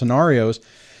scenarios.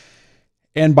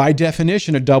 And by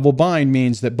definition, a double bind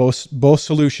means that both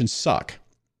solutions suck.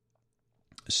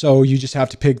 So you just have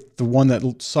to pick the one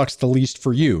that sucks the least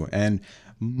for you. And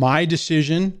my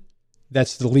decision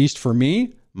that's the least for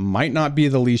me might not be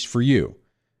the least for you.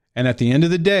 And at the end of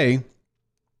the day,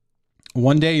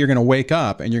 one day you're going to wake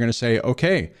up and you're going to say,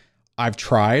 okay, I've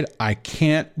tried. I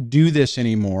can't do this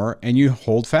anymore. And you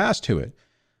hold fast to it.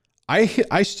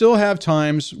 I still have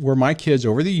times where my kids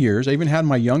over the years, I even had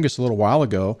my youngest a little while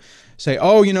ago, say,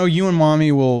 oh, you and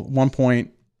mommy will at one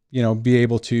point, be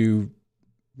able to,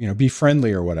 be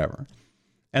friendly or whatever.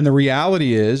 And the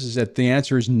reality is that the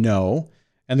answer is no.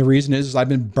 And the reason is I've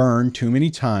been burned too many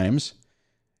times.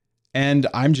 And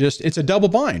it's a double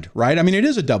bind, right? I mean, it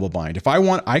is a double bind. If I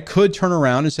want, I could turn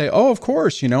around and say, oh, of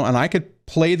course, and I could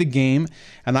play the game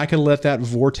and I could let that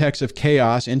vortex of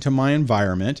chaos into my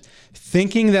environment,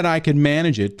 thinking that I could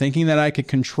manage it, thinking that I could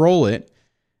control it.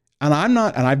 And I'm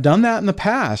not, and I've done that in the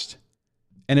past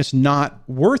and it's not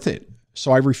worth it.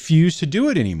 So I refuse to do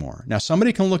it anymore. Now,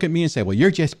 somebody can look at me and say, well,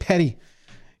 you're just petty.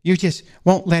 You just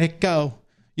won't let it go.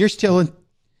 You're still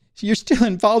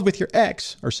involved with your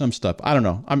ex or some stuff. I don't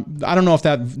know. I don't know if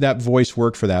that voice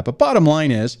worked for that. But bottom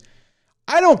line is,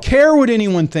 I don't care what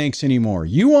anyone thinks anymore.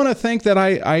 You want to think that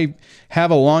I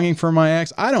have a longing for my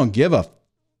ex? I don't give a...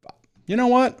 You know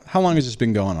what? How long has this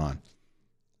been going on?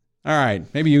 All right.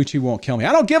 Maybe YouTube won't kill me.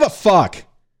 I don't give a fuck.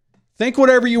 Think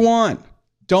whatever you want.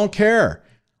 Don't care.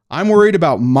 I'm worried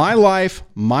about my life,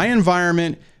 my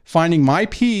environment, finding my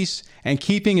peace, and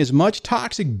keeping as much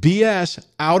toxic BS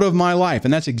out of my life.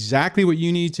 And that's exactly what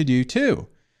you need to do too.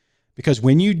 Because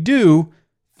when you do,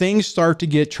 things start to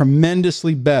get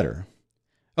tremendously better.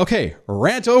 Okay,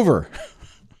 rant over.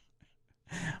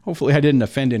 Hopefully I didn't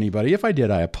offend anybody. If I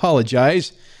did, I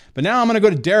apologize. But now I'm going to go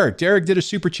to Derek. Derek did a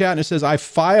super chat and it says, I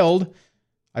filed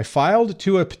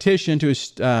to a petition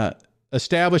to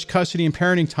establish custody and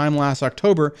parenting time last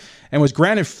October and was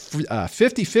granted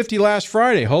 50-50 last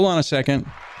Friday. Hold on a second.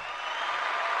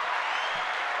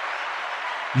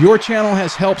 Your channel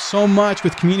has helped so much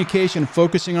with communication,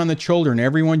 focusing on the children.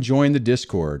 Everyone join the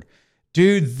Discord.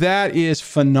 Dude, that is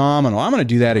phenomenal. I'm going to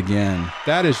do that again.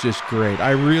 That is just great.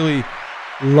 I really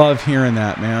love hearing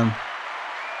that, man.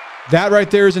 That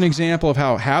right there is an example of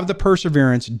how have the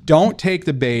perseverance, don't take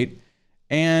the bait,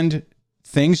 and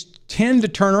things tend to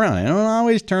turn around. They don't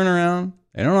always turn around.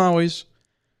 They don't always.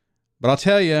 But I'll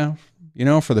tell you,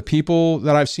 for the people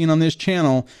that I've seen on this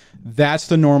channel, that's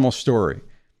the normal story.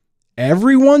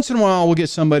 Every once in a while, we'll get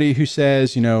somebody who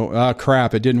says, oh,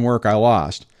 crap, it didn't work. I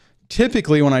lost.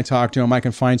 Typically, when I talk to them, I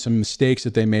can find some mistakes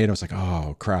that they made. I was like,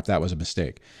 oh, crap, that was a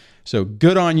mistake. So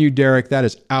good on you, Derek. That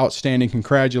is outstanding.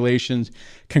 Congratulations.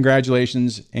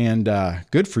 And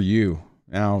good for you.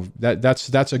 Now,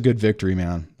 that's a good victory,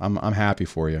 man. I'm happy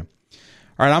for you.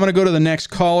 All right, I'm going to go to the next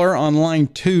caller on line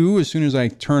 2 as soon as I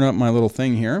turn up my little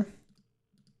thing here.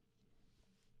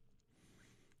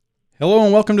 Hello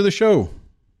and welcome to the show.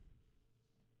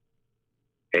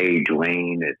 Hey,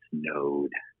 Dwayne, it's Node.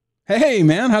 Hey,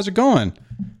 man, how's it going?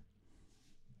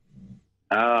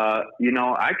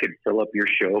 I could fill up your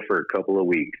show for a couple of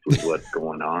weeks with what's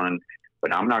going on,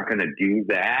 but I'm not going to do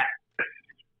that.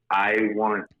 I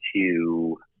want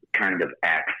to kind of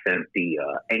accent the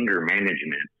anger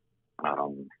management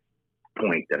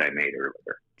point that I made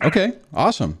earlier. Okay,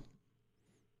 awesome.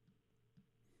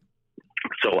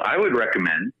 So I would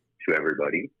recommend to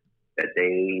everybody that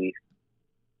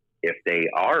if they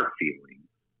are feeling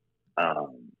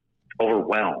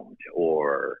overwhelmed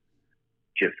or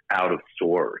just out of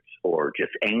sorts or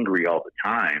just angry all the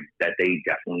time, that they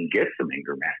definitely get some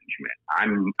anger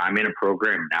management. I'm in a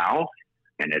program now,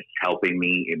 and it's helping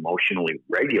me emotionally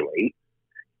regulate.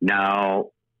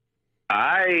 Now,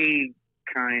 I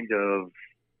kind of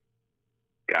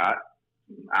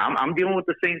I'm dealing with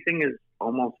the same thing as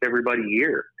almost everybody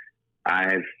here.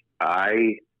 I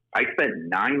spent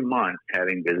 9 months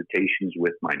having visitations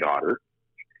with my daughter,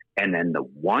 and then the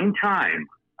one time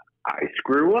I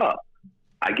screw up,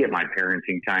 I get my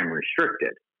parenting time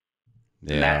restricted.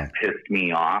 Yeah. That pissed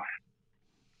me off,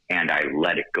 and I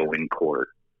let it go in court,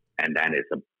 and that is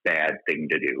a bad thing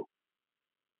to do.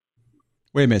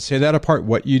 Wait a minute. Say that apart.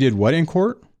 What you did? What in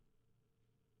court?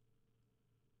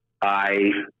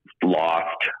 I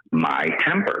lost my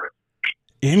temper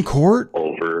In court?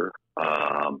 over.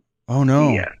 Oh no!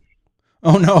 Yes.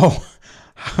 Oh no!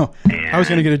 I was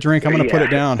going to get a drink. I'm going to put it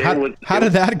down. How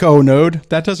did that go, Node?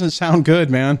 That doesn't sound good,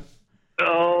 man.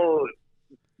 Oh,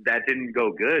 that didn't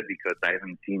go good because I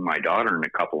haven't seen my daughter in a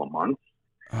couple of months.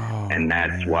 Oh, and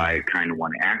that's man. why I kind of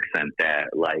want to accent that.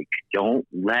 Like, don't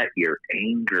let your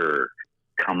anger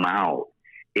come out.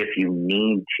 If you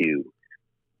need to,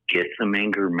 get some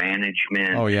anger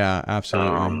management. Oh yeah,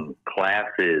 absolutely.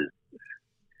 Classes.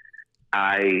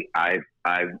 I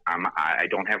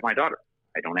don't have my daughter.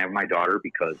 I don't have my daughter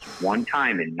because one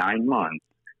time in 9 months,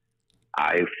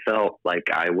 I felt like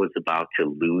I was about to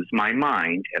lose my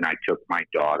mind, and I took my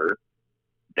daughter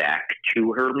back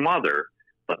to her mother.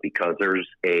 But because there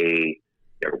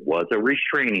was a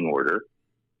restraining order,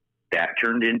 that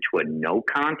turned into a no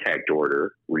contact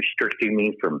order restricting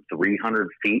me from 300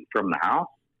 feet from the house.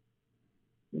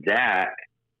 That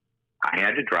I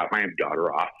had to drop my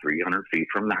daughter off 300 feet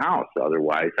from the house.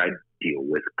 Otherwise, I'd deal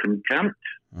with contempt.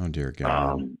 Oh dear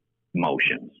God.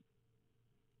 Motions.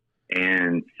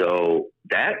 And so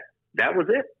that was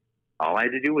it. All I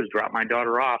had to do was drop my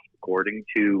daughter off according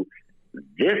to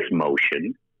this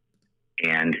motion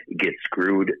and get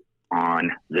screwed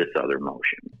on this other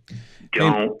motion.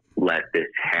 Don't let this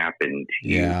happen to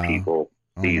you, people.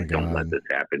 Please don't let this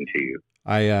happen to you.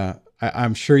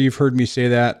 I'm sure you've heard me say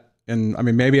that. And I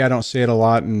mean, maybe I don't say it a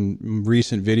lot in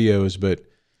recent videos, but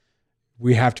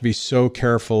we have to be so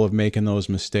careful of making those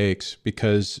mistakes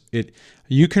because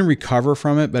you can recover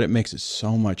from it, but it makes it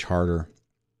so much harder.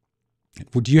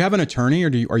 Do you have an attorney, or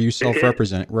are you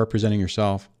representing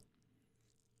yourself?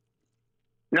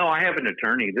 No, I have an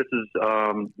attorney. This is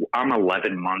I'm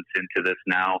 11 months into this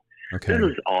now. Okay.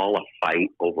 This is all a fight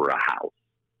over a house.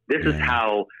 This is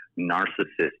how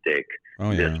narcissistic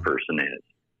this person is.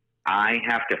 I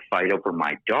have to fight over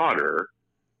my daughter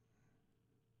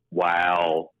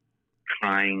while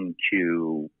trying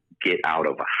to get out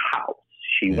of a house.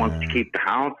 She wants to keep the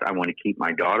house. I want to keep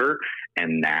my daughter,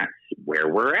 and that's where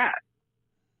we're at.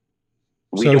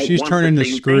 So she's turning the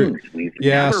screw.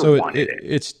 Yeah, so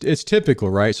it's typical,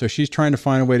 right? So she's trying to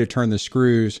find a way to turn the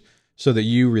screws so that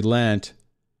you relent.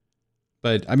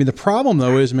 But I mean, the problem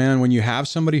though is, man, when you have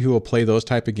somebody who will play those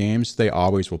type of games, they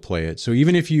always will play it. So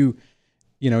even if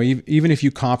even if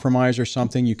you compromise or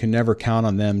something, you can never count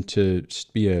on them to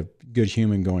be a good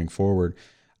human going forward.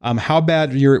 How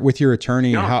bad with your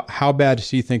attorney? No. How bad does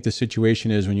he think the situation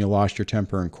is when you lost your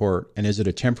temper in court? And is it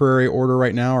a temporary order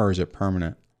right now, or is it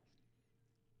permanent?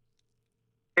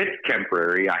 It's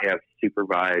temporary. I have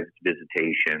supervised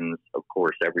visitations. Of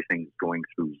course, everything's going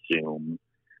through Zoom.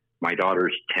 My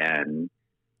daughter's 10.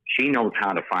 She knows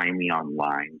how to find me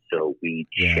online, so we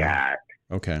chat.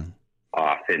 Okay.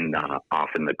 Off in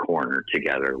the corner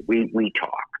together. We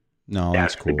talk. No,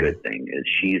 that's cool. The good thing is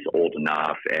she's old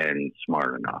enough and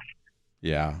smart enough.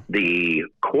 Yeah. The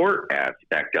court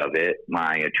aspect of it,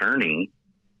 my attorney,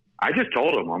 I just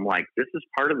told him, I'm like, this is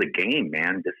part of the game,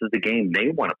 man. This is the game they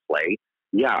want to play.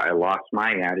 Yeah, I lost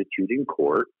my attitude in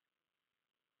court.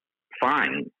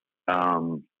 Fine.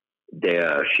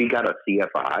 She got a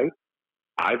CFI.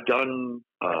 I've done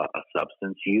a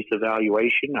substance use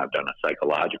evaluation. I've done a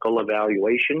psychological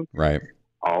evaluation. Right.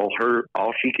 All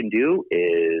she can do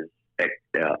is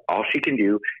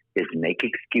make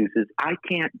excuses. I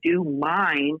can't do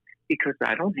mine because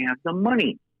I don't have the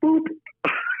money. Boop.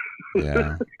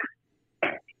 Yeah.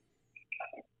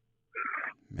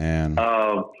 Man.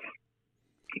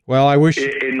 Well, I wish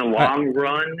in the long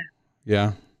run.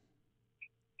 Yeah.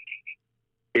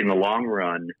 In the long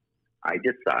run, I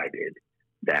decided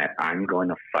that I'm going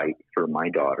to fight for my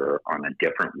daughter on a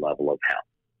different level of health.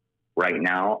 Right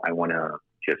now, I want to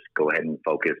just go ahead and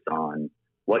focus on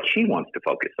what she wants to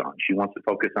focus on. She wants to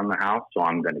focus on the house, so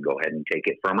I'm going to go ahead and take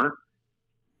it from her.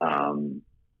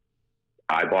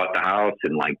 I bought the house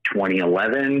in like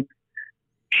 2011.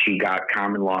 She got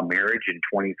common law marriage in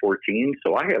 2014.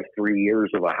 So I have 3 years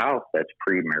of a house that's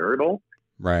premarital.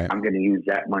 Right. I'm going to use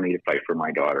that money to fight for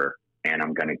my daughter, and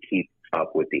I'm going to keep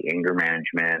up with the anger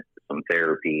management, some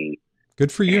therapy.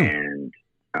 Good for you. And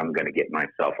I'm going to get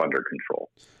myself under control.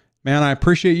 Man, I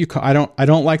appreciate you. I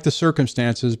don't like the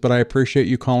circumstances, but I appreciate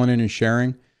you calling in and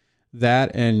sharing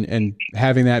that, and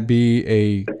having that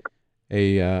be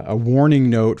a warning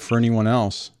note for anyone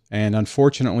else. And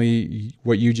unfortunately,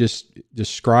 what you just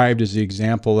described is the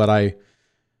example that I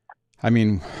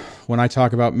mean, when I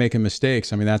talk about making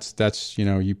mistakes, I mean, that's, you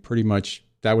know, you pretty much,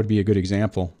 that would be a good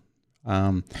example.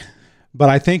 But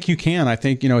I think you can. I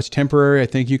think, you know, it's temporary. I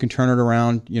think you can turn it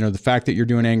around. You know, the fact that you're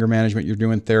doing anger management, you're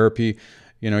doing therapy,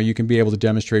 you know, you can be able to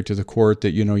demonstrate to the court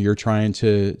that, you know, you're trying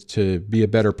to be a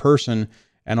better person,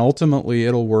 and ultimately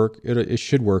it'll work. It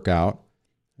should work out,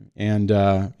 and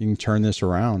you can turn this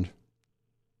around.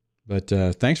 But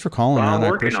thanks for calling, man. I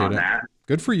appreciate it. That.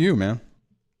 Good for you, man.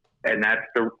 And that's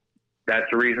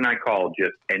the reason I called.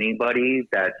 Just anybody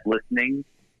that's listening,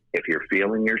 if you're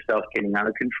feeling yourself getting out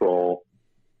of control,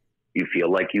 you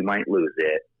feel like you might lose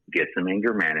it, get some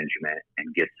anger management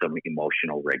and get some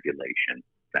emotional regulation.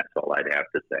 That's all I'd have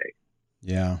to say.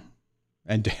 Yeah.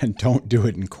 And don't do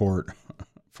it in court.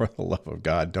 For the love of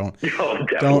God, don't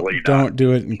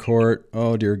do it in court.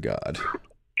 Oh dear God.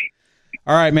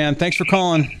 All right, man. Thanks for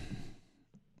calling.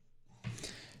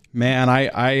 Man,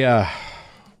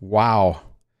 wow.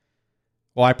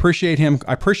 Well, I appreciate him.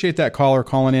 I appreciate that caller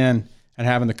calling in and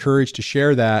having the courage to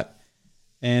share that,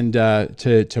 and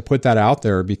to put that out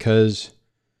there, because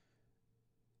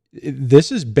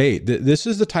this is bait. This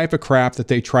is the type of crap that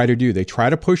they try to do. They try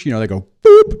to push, you know, they go,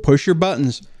 boop, push your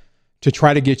buttons to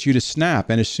try to get you to snap.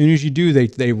 And as soon as you do,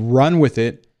 they run with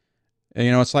it. And,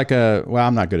 you know, it's like well,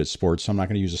 I'm not good at sports, so I'm not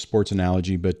going to use a sports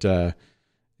analogy, but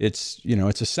it's, you know,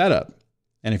 it's a setup.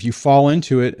 And if you fall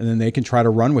into it, and then they can try to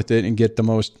run with it and get the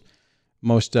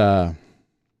most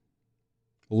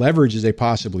leverage as they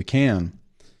possibly can.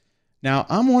 Now,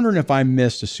 I'm wondering if I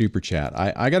missed a super chat.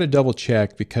 I got to double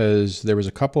check, because there was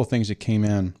a couple of things that came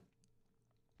in.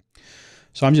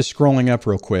 So I'm just scrolling up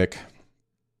real quick,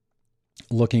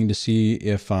 looking to see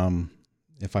if I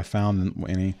found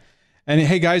any. And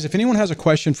hey guys, if anyone has a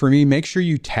question for me, make sure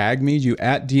you tag me. You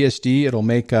at DSD. It'll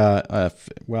make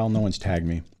well, no one's tagged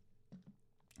me.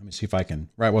 Let me see if I can.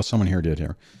 Right. Well, someone here did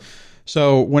here.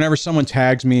 So whenever someone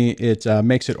tags me, it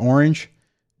makes it orange.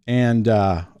 And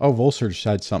Volser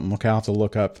said something. Okay, I'll have to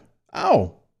look up.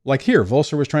 Oh, like here,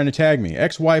 Volser was trying to tag me.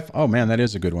 Ex-wife. Oh man, that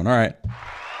is a good one. All right.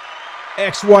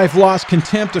 Ex-wife lost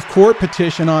contempt of court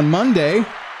petition on Monday.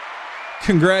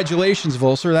 Congratulations,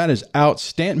 Volser. That is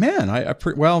outstanding. Man,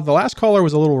 well, the last caller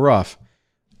was a little rough.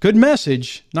 Good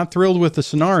message. Not thrilled with the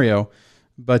scenario,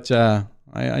 but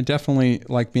I definitely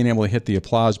like being able to hit the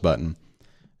applause button.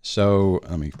 So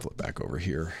let me flip back over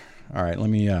here. All right, let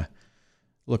me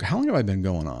look. How long have I been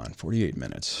going on? 48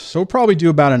 minutes. So we'll probably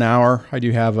do about an hour. I do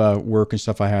have work and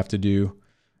stuff I have to do.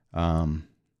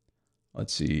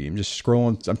 Let's see. I'm just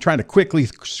scrolling. I'm trying to quickly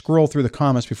scroll through the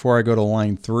comments before I go to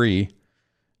line 3.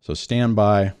 So stand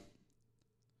by.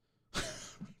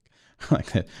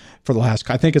 Like that for the last.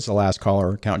 I think it's the last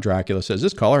caller. Count Dracula says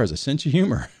this caller has a sense of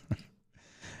humor.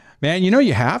 Man, you know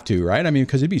you have to, right? I mean,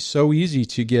 because it'd be so easy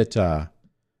to get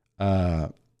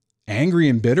angry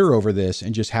and bitter over this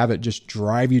and just have it just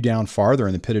drive you down farther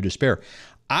in the pit of despair.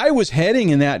 I was heading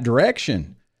in that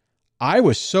direction. I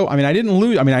didn't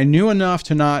lose. I mean, I knew enough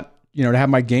to not, you know, to have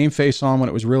my game face on when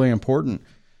it was really important,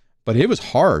 but it was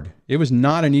hard. It was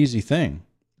not an easy thing.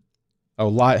 Oh,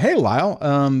 hey, Lyle,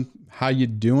 how you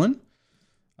doing?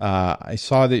 I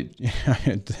saw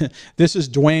that this is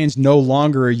Dwayne's no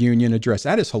longer a union address.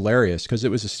 That is hilarious, because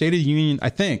it was a State of the Union, I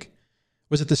think.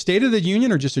 Was it the State of the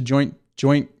Union or just a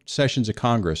joint sessions of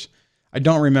Congress? I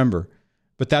don't remember.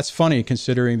 But that's funny,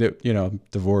 considering that, you know,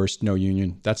 divorced, no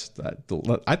union.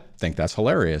 I think that's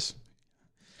hilarious.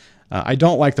 I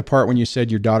don't like the part when you said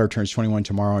your daughter turns 21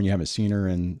 tomorrow and you haven't seen her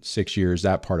in 6 years.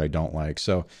 That part I don't like.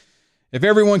 So if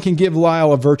everyone can give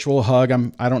Lyle a virtual hug,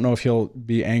 I don't know if he'll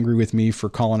be angry with me for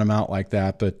calling him out like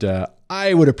that, but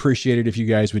I would appreciate it if you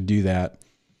guys would do that.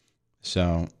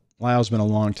 So Lyle's been a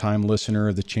long time listener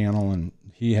of the channel, and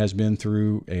he has been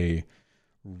through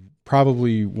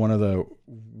probably one of the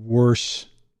worst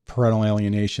parental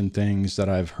alienation things that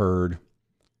I've heard,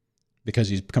 because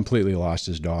he's completely lost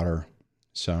his daughter.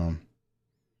 So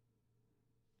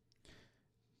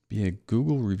be a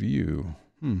Google review.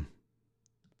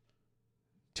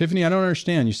 Tiffany, I don't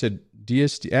understand. You said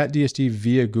DSD at DSD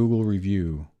via Google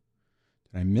review.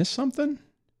 Did I miss something?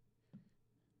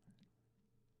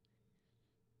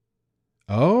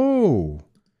 Oh,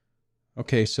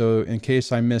 okay. So in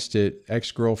case I missed it,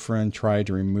 ex-girlfriend tried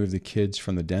to remove the kids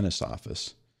from the dentist's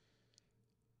office.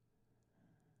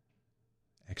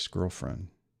 Ex-girlfriend.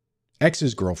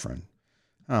 Ex's girlfriend.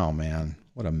 Oh, man.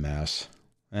 What a mess.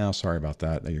 Well, sorry about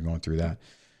that you're going through that.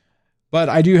 But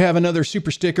I do have another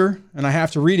super sticker, and I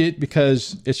have to read it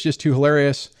because it's just too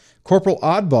hilarious. Corporal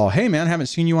Oddball. Hey, man, haven't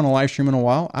seen you on a live stream in a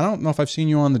while. I don't know if I've seen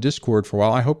you on the Discord for a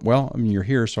while. I hope, well, I mean, you're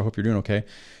here, so I hope you're doing okay.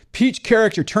 Peach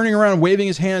character turning around, waving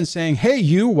his hand, saying, hey,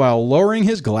 you, while lowering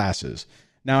his glasses.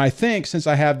 Now, I think since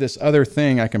I have this other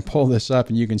thing, I can pull this up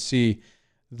and you can see,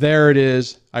 there it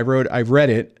is. I've read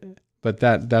it, but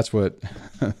that's what,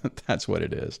 that's what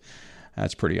it is.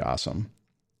 That's pretty awesome.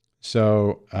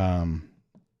 So,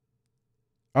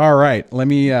 all right, let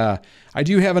me, I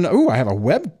do have I have a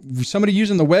web, somebody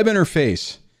using the web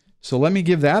interface. So let me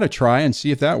give that a try and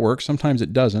see if that works. Sometimes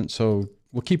it doesn't. So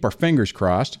we'll keep our fingers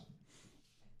crossed.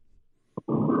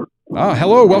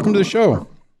 Hello. Welcome to the show.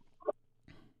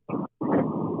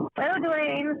 Hello,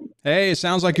 Dwayne. Hey, it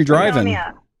sounds like you're driving.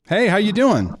 Hey, how you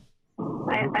doing?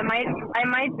 I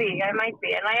might be, and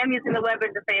I am using the web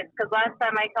interface because last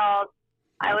time I called,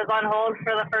 I was on hold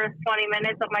for the first 20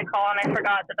 minutes of my call, and I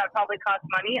forgot that probably cost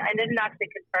money. I didn't actually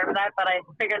confirm that, but I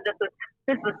figured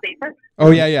this was safer.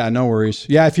 Oh yeah, no worries.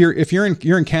 Yeah, if you're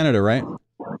in Canada, right?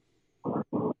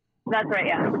 That's right.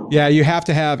 Yeah. Yeah, you have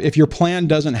to have, if your plan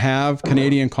doesn't have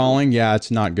Canadian calling, yeah,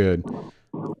 it's not good.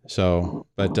 So,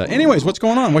 but anyways, what's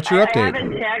going on? What's your update? I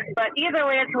haven't checked, but either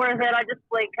way, it's worth it. I just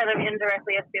kind of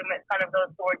indirectly assume it kind of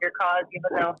goes toward your cause,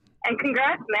 even though. And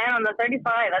congrats, man, on the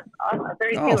 35. That's awesome.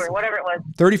 32 or whatever it was.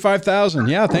 35,000.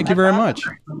 Yeah, thank you very much.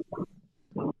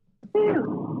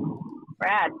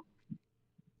 Rad.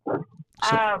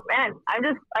 Man, I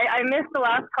missed the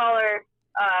last caller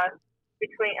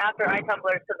after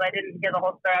iTumblers because I didn't hear the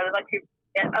whole story. I was actually.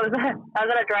 Yeah, I was at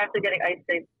a drive-thru getting ice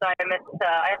cream, so I missed.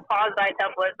 I paused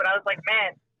iTumblers, but I was like,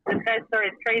 man, this guy's story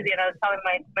is crazy, and I was telling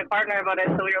my partner about it,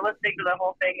 so we were listening to the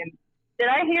whole thing. And did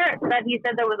I hear that he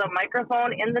said there was a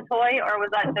microphone in the toy, or was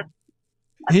that just?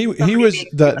 He was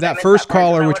that first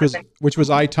caller, which was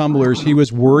iTumblers. He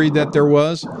was worried that there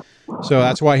was, so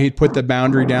that's why he put the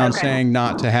boundary down, saying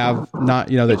not that.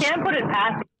 You can't put it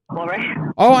past people, right?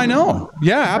 Oh, I know.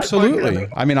 Yeah, absolutely.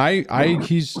 I mean,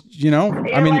 he's,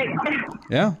 I mean.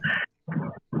 Yeah.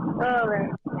 Oh,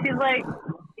 man. She's like,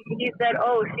 he said,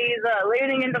 oh, she's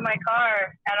leaning into my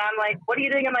car. And I'm like, what are you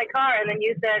doing in my car? And then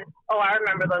you said, oh, I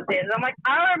remember those days. And I'm like,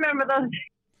 I remember those days.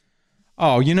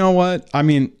 Oh, you know what? I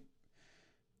mean,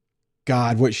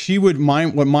 God, what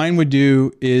mine would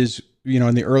do is,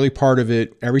 in the early part of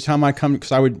it, every time I come,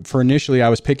 because I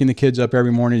was picking the kids up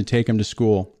every morning to take them to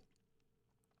school.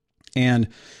 And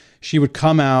she would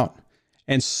come out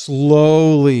and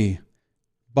slowly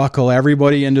buckle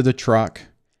everybody into the truck,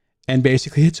 and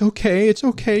basically, it's okay.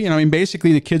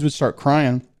 Basically the kids would start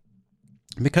crying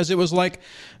because it was like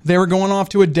they were going off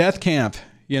to a death camp.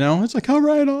 It's like, all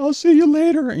right, I'll see you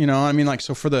later.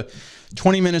 So for the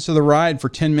 20 minutes of the ride, for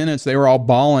 10 minutes, they were all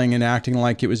bawling and acting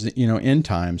like it was, end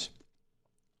times.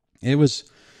 It was,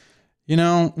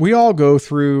 we all go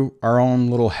through our own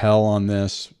little hell on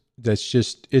this.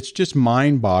 It's just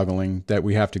mind boggling that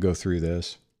we have to go through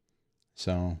this.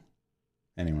 So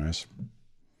anyways,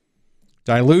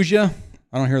 did I lose you?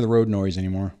 I don't hear the road noise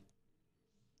anymore.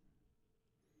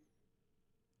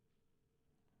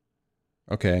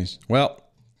 Okay. Well,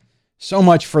 so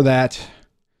much for that.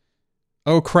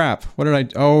 Oh, crap.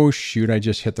 Oh, shoot. I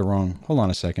just hit the wrong. Hold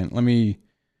on a second.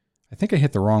 I think I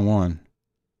hit the wrong one.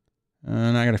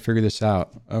 And I got to figure this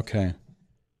out. Okay.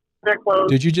 They're closed.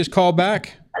 Did you just call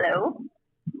back? Hello?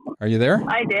 Are you there?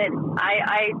 I did.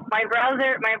 My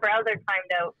browser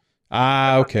timed out.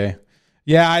 Okay.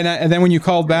 Yeah, and then when you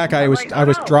called back, I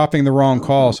was dropping the wrong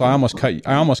call, so I almost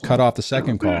cut off the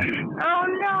second call. Oh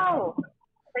no!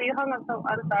 So you hung up. So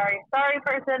I'm sorry. Sorry,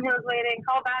 person who was waiting.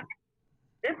 Call back.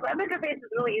 This web interface is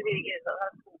really easy to use, though.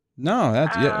 That's cool. No,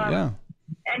 that's yeah.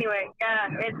 Anyway, yeah,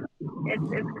 it's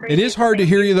crazy. It is hard to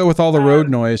hear you though with all the road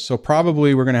noise, so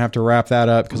probably we're gonna have to wrap that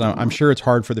up because I'm sure it's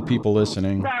hard for the people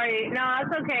listening. Sorry, no,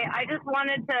 it's okay. I just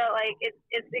wanted to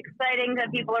it's exciting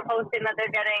that people are posting that they're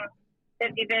getting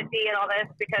 50-50 and all this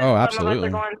because some of us are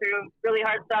going through really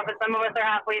hard stuff and some of us are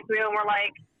halfway through and we're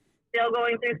still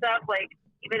going through stuff.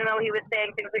 Even though he was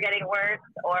saying things are getting worse,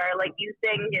 or you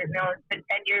saying it's been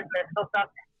 10 years and there's still stuff.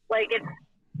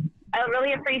 I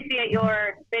really appreciate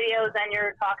your videos and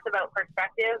your talks about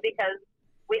perspective because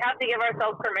we have to give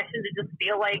ourselves permission to just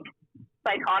feel like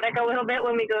psychotic a little bit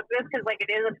when we go through this, because like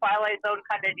it is a Twilight Zone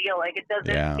kind of deal. Like it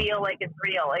doesn't feel like it's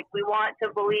real. Like we want to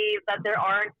believe that there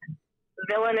aren't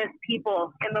villainous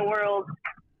people in the world,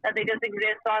 that they just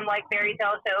exist on like fairy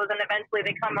tale shows, and eventually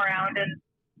they come around. And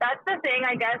that's the thing,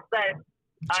 I guess, that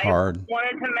I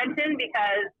wanted to mention,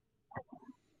 because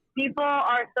people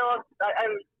are so.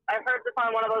 I've heard this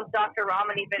on one of those Dr.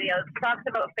 Romney videos. He talks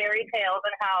about fairy tales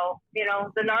and how, you know,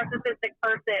 the narcissistic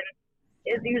person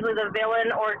is usually the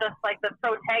villain, or just like the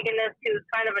protagonist who's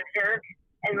kind of a jerk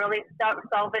and really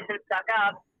selfish and stuck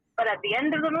up. But at the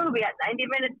end of the movie, at 90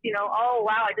 minutes, you know, oh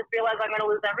wow, I just realized I'm going to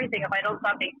lose everything if I don't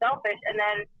stop being selfish. And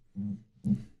then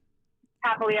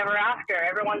happily ever after,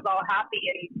 everyone's all happy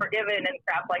and forgiven and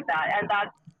crap like that. And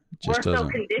that's, we're so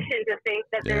conditioned to think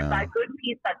that there's that good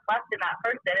piece that's left in that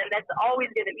person, and that's always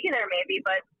going to be there maybe,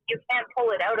 but you can't pull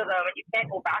it out of them and you can't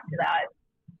go back to that.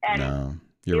 And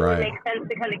it would make sense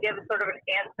to kind of give sort of an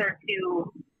answer to,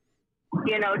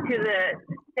 you know,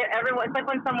 to everyone. It's like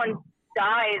when someone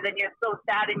dies and you're so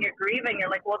sad and you're grieving, you're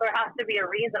like, well, there has to be a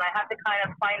reason. I have to kind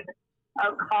of find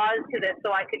a cause to this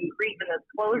so I can grieve in this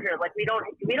closure. Like we don't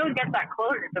get that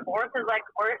closure. Divorce is like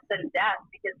worse than death,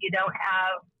 because you don't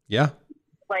have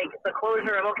like the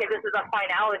closure of, okay, this is a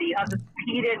finality. You have this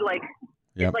repeated, like,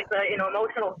 it's like the, you know,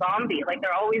 emotional zombie. Like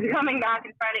they're always coming back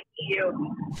and trying to eat you.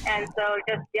 And so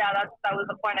just, that was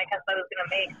the point I guess I was going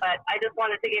to make. But I just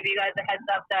wanted to give you guys a heads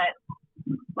up that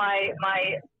my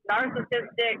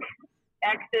narcissistic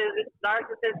ex's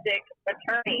narcissistic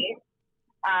attorney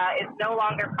is no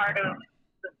longer part of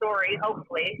the story,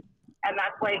 hopefully. And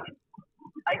that's like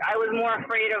I was more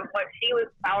afraid of what she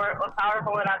was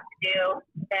powerful enough to do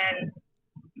than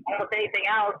almost anything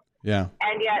else. Yeah.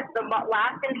 And yet the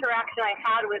last interaction I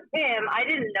had with him, I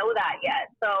didn't know that yet.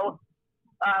 So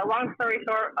long story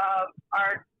short,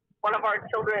 one of our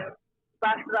children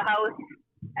left the house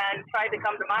and tried to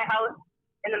come to my house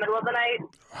in the middle of the night.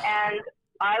 And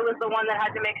I was the one that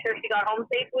had to make sure she got home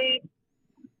safely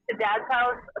to Dad's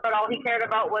house. But all he cared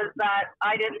about was that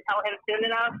I didn't tell him soon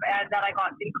enough, and that I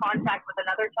got in contact with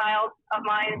another child of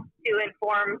mine to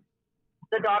inform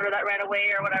the daughter that ran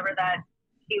away or whatever that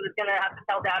he was going to have to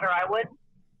tell Dad or I would.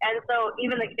 And so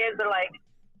even the kids are like,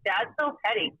 Dad's so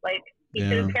petty. Like, he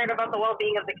should have cared about the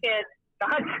well-being of the kids.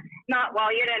 Not,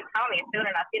 well, you didn't tell me soon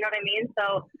enough. You know what I mean?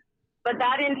 So, but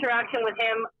that interaction with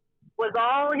him was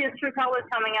all his true colors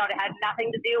coming out. It had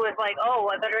nothing to do with like,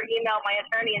 oh, I better email my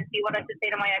attorney and see what I should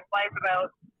say to my ex-wife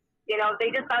about, you know,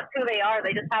 that's who they are.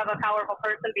 They just have a powerful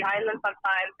person behind them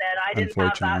sometimes. And I didn't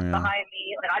have that behind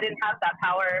me. Like, I didn't have that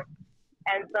power.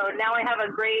 And so now I have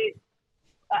a great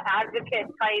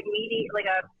advocate type like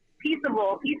a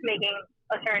peacemaking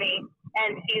attorney,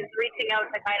 and she's reaching out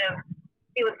to kind of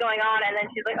see what's going on. And then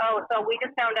she's like, oh, so we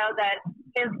just found out that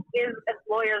his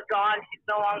lawyer's gone. She's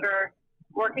no longer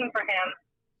working for him.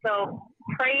 So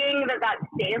praying that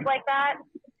stays like that.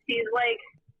 She's like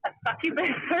a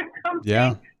succubus or something.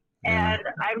 Yeah. And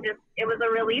it was a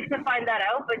relief to find that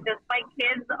out, but just my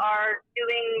kids are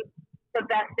doing the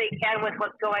best they can with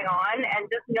what's going on, and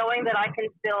just knowing that I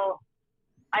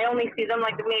only see them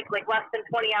like less than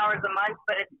 20 hours a month,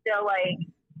 but it's still like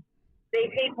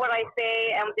they take what I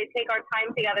say and they take our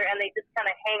time together, and they just kind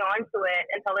of hang on to it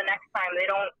until the next time. They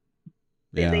don't.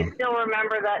 They still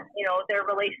remember that, you know, their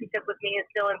relationship with me is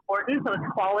still important, so it's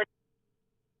quality.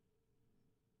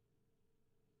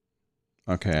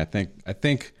 Okay, I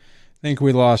think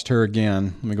we lost her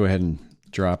again. Let me go ahead and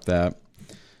drop that.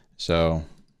 So,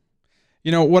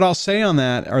 you know, what I'll say on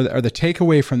that are the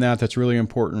takeaway from that's really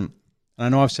important. I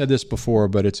know I've said this before,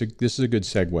 but this is a good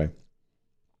segue.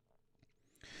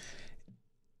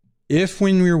 If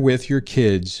when you're with your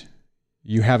kids,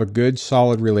 you have a good,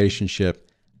 solid relationship,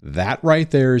 that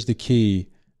right there is the key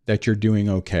that you're doing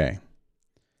okay.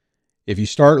 If you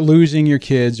start losing your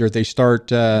kids, or they start,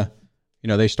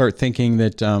 they start thinking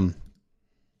that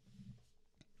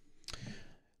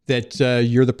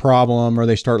you're the problem, or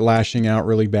they start lashing out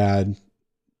really bad,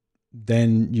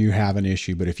 then you have an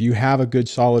issue. But if you have a good,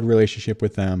 solid relationship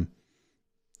with them,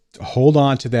 hold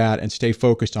on to that and stay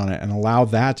focused on it, and allow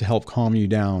that to help calm you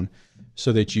down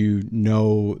so that you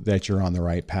know that you're on the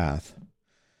right path.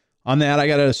 On that, I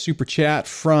got a super chat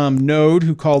from Node,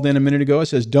 who called in a minute ago. It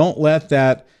says, don't let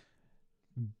that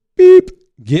beep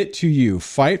get to you.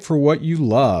 Fight for what you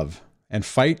love, and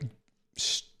fight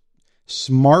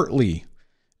smartly.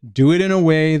 Do it in a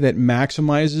way that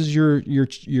maximizes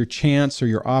your chance or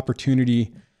your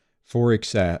opportunity for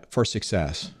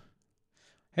success.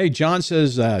 Hey, John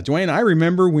says, Dwayne, I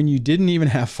remember when you didn't even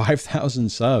have 5,000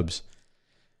 subs.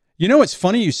 You know, it's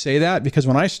funny you say that, because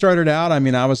when I started out, I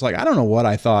mean, I was like, I don't know what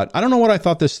I thought. I don't know what I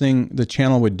thought the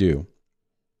channel would do.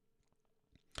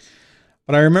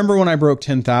 But I remember when I broke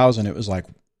 10,000, it was like,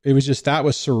 it was just, that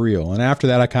was surreal. And after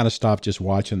that, I kind of stopped just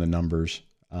watching the numbers.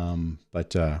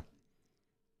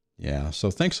 Yeah. So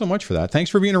thanks so much for that.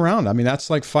 Thanks for being around. I mean, that's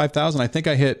like 5,000. I think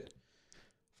I hit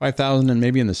 5,000 and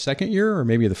maybe in the second year or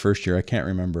maybe the first year. I can't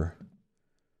remember.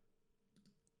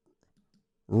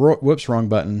 Whoops, wrong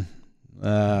button.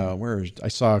 I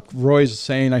saw Roy's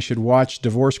saying I should watch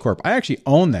Divorce Corp. I actually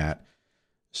own that.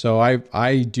 So I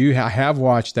have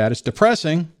watched that. It's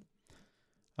depressing.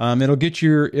 It'll get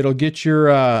your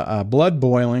blood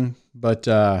boiling, but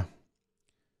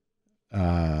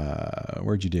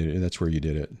where'd you did it? That's where you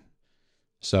did it.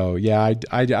 So yeah,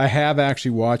 I have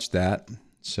actually watched that.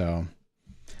 So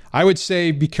I would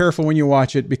say be careful when you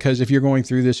watch it, because if you're going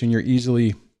through this and you're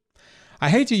easily, I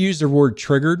hate to use the word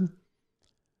triggered,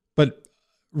 but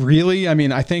really, I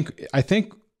mean, I think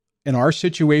in our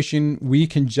situation, we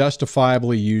can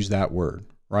justifiably use that word,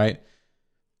 right?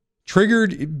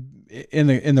 Triggered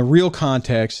in the real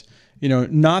context,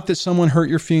 not that someone hurt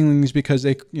your feelings because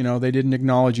they didn't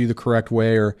acknowledge you the correct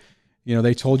way, or,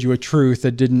 they told you a truth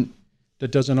that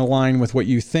doesn't align with what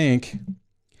you think.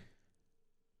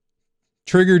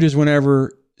 Triggered is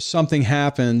whenever something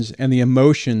happens and the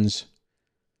emotions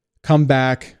come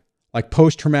back like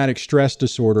post-traumatic stress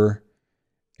disorder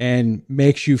and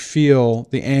makes you feel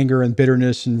the anger and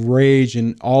bitterness and rage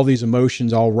and all these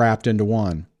emotions all wrapped into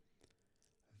one.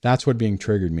 That's what being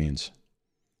triggered means.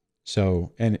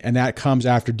 So, and that comes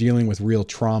after dealing with real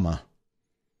trauma.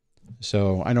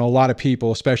 So I know a lot of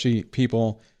people, especially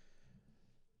people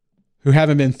who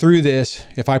haven't been through this,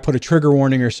 if I put a trigger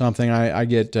warning or something, I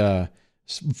get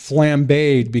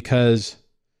flambéed because,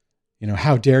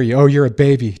 how dare you? Oh, you're a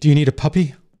baby. Do you need a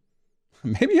puppy?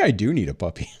 Maybe I do need a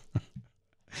puppy.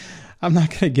 I'm not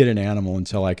going to get an animal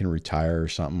until I can retire or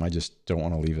something. I just don't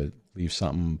want to leave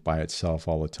something by itself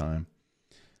all the time.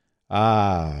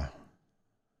 All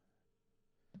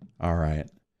right.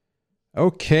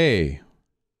 Okay.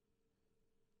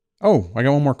 Oh, I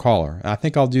got one more caller. I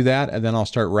think I'll do that, and then I'll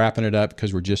start wrapping it up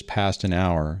because we're just past an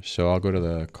hour. So I'll go to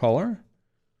the caller.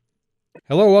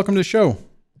 Hello, welcome to the show.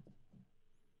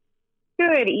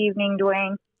 Good evening,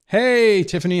 Dwayne. Hey,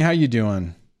 Tiffany, how you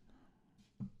doing?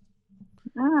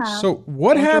 So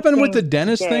what happened with the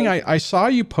dentist thing? I saw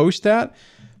you post that.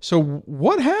 So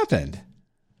what happened?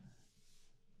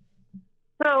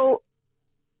 So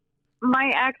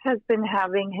my ex has been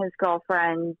having his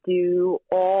girlfriend do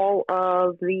all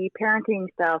of the parenting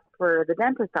stuff for the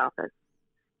dentist office,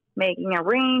 making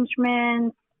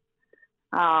arrangements,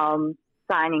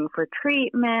 signing for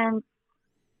treatments.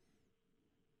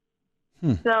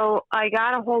 So I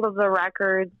got a hold of the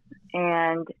records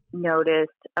and noticed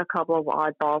a couple of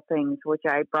oddball things, which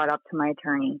I brought up to my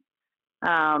attorney.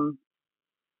 And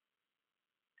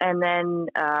then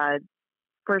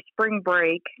for spring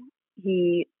break,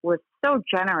 he was so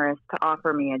generous to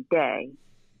offer me a day.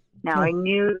 Now, I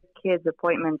knew the kids'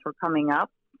 appointments were coming up,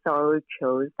 so I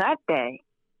chose that day.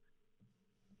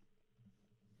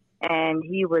 And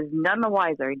he was none the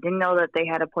wiser. He didn't know that they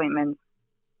had appointments,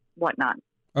 whatnot.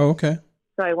 Oh, okay.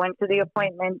 So I went to the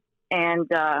appointment, and,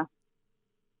 prior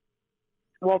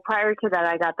to that,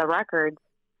 I got the records,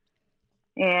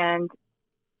 and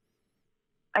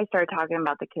I started talking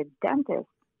about the kid's dentist.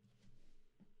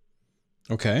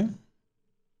 Okay.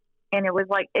 And it was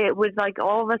like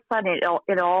all of a sudden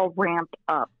it all ramped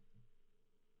up.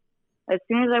 As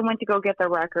soon as I went to go get the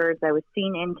records, I was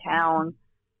seen in town.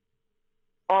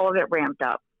 All of it ramped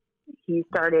up. He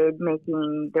started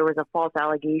there was a false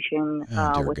allegation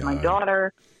with my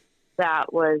daughter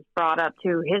that was brought up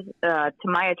to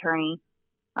my attorney.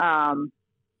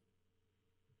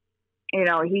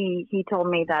 He told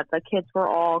me that the kids were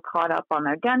all caught up on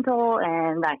their dental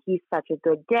and that he's such a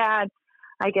good dad.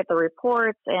 I get the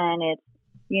reports and it's,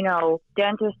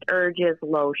 dentist urges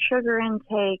low sugar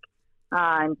intake,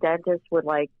 and dentist would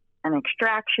like an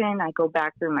extraction. I go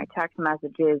back through my text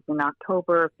messages. In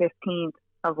October 15th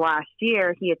of last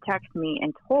year, he had texted me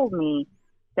and told me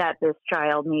that this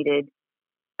child needed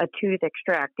a tooth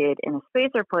extracted and a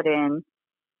spacer put in.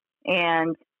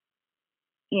 And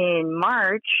in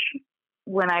March,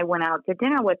 when I went out to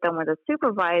dinner with them with a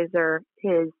supervisor,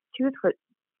 his tooth was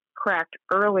cracked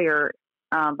earlier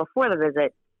before the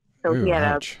visit. So he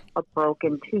had a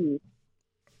broken tooth.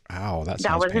 Ow, that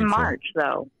was painful. In March,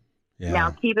 though. Yeah.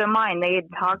 Now, keep in mind, they had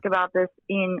talked about this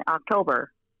in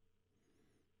October.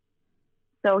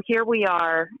 So here we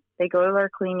are. They go to their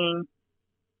cleaning.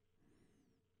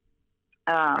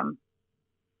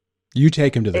 You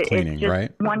take him to the cleaning,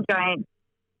 right? One giant.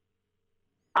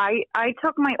 I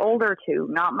took my older two,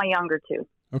 not my younger two.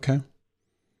 Okay.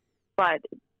 But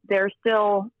they're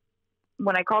still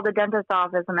when I called the dentist's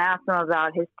office and asked him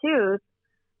about his tooth,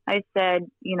 I said,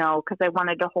 you know, because I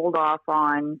wanted to hold off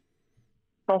on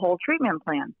the whole treatment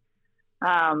plan.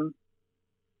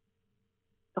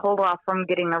 Hold off from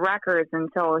getting the records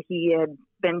until he had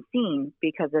been seen,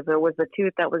 because if it was a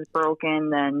tooth that was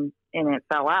broken and it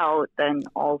fell out, then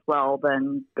all's well,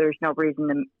 then there's no reason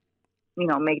to, you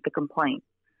know, make the complaint.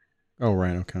 Oh,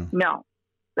 right. Okay. No,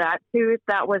 that tooth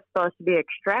that was supposed to be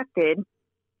extracted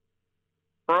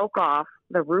broke off.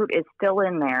 The root is still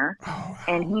in there,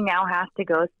 and he now has to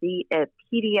go see a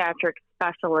pediatric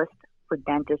specialist for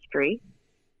dentistry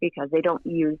because they don't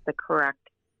use the correct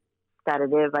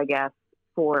sedative, I guess,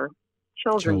 for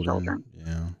children.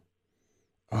 Yeah.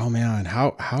 Oh man,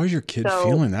 how is your kid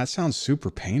feeling? That sounds super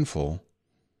painful.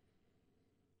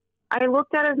 I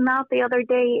looked at his mouth the other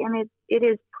day, and it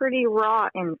is pretty raw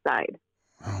inside.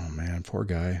 Oh man, poor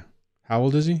guy. How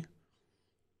old is he?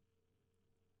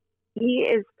 He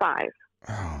is 5.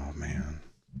 Oh man.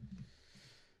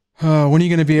 When are you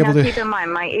going to be able to? Keep in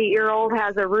mind, my 8-year-old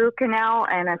has a root canal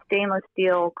and a stainless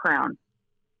steel crown.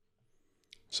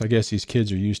 So I guess these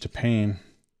kids are used to pain.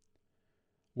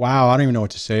 Wow, I don't even know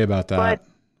what to say about that. But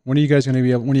when are you guys going to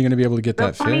be able? When are you going to be able to get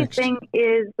that fixed? The funny thing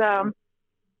is,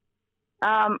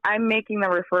 I'm making the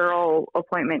referral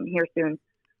appointment here soon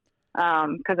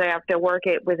because I have to work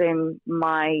it within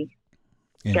my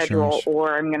schedule,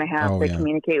 or I'm going to have to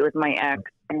communicate with my ex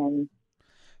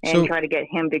and try to get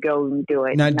him to go and do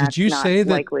it. Now, did you say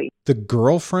that the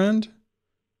girlfriend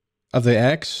of the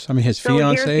ex, I mean his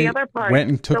fiance, went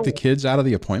and took the kids out of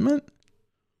the appointment?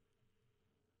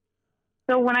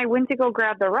 So when I went to go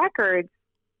grab the records,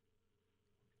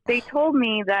 they told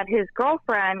me that his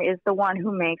girlfriend is the one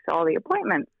who makes all the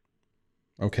appointments.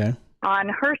 Okay. On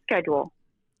her schedule.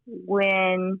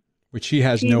 Which she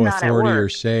has no authority or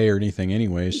say or anything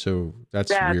anyway, so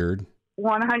that's weird.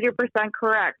 100%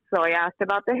 correct. So I asked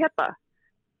about the HIPAA.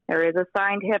 There is a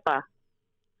signed HIPAA.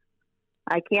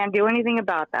 I can't do anything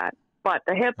about that. But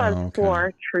the HIPAA is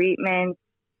for treatment,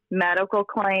 medical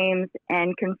claims,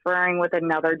 and conferring with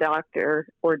another doctor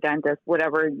or dentist,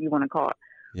 whatever you want to call it.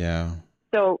 Yeah.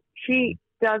 So she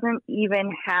doesn't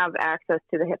even have access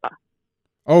to the HIPAA.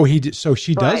 Oh, so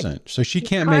she doesn't. So she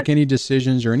can't make any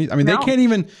decisions or anything. I mean, they can't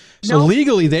even. So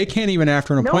legally, they can't even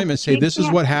after an appointment say this is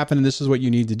what happened and this is what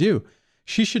you need to do.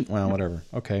 She shouldn't. Well, whatever.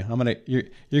 Okay,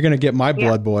 you're gonna get my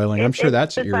blood boiling. I'm sure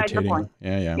that's irritating.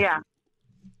 Yeah.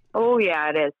 Oh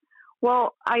yeah, it is.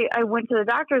 Well, I went to the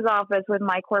doctor's office with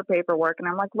my court paperwork, and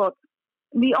I'm like, look,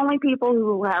 the only people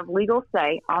who have legal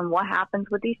say on what happens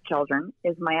with these children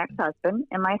is my ex-husband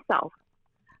and myself.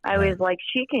 I was like,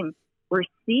 she can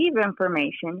receive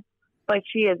information, but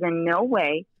she is in no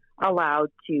way allowed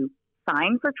to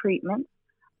sign for treatment,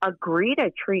 agree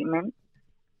to treatment,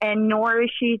 and nor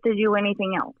is she to do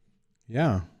anything else.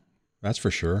 Yeah, that's for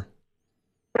sure.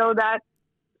 So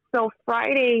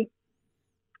Friday,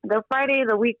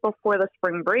 the week before the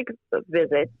spring break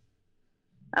visit,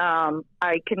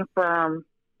 I confirm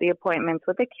the appointments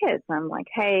with the kids. I'm like,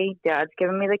 hey, Dad's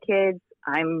giving me the kids.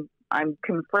 I'm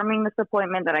confirming this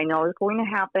appointment that I know is going to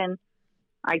happen.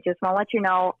 I just want to let you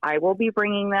know I will be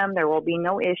bringing them. There will be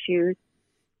no issues,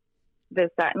 this,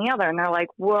 that, and the other. And they're like,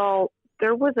 well,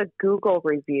 there was a Google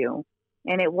review,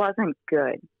 and it wasn't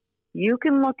good. You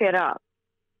can look it up,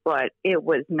 but it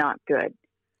was not good.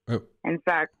 Oh. In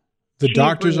fact, the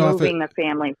doctor's office removing the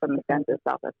family from the dentist's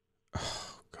office.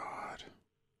 Oh, God.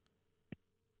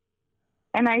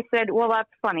 And I said, well, that's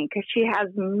funny because she has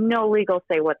no legal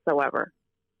say whatsoever.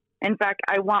 In fact,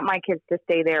 I want my kids to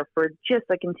stay there for just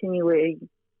a continuation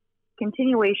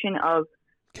of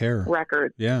care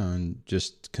records. Yeah, and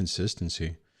just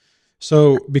consistency.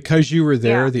 So because you were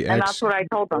there, and that's what I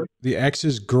told them. The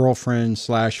ex's girlfriend /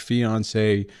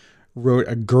 fiance wrote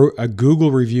a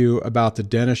Google review about the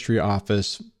dentistry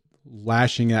office,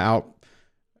 lashing out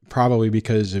probably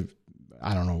because of,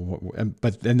 I don't know what,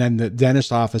 and then the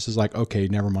dentist office is like, okay,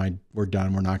 never mind, we're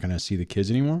done. We're not going to see the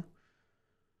kids anymore.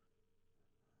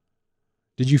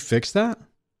 Did you fix that?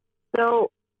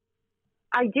 So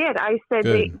I did. I said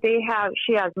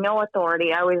she has no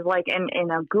authority. I was like, in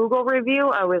a Google review,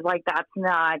 I was like, that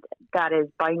is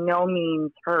by no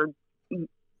means her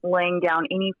laying down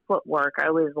any footwork.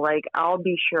 I was like, I'll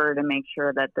be sure to make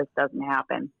sure that this doesn't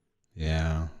happen.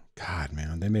 Yeah. God,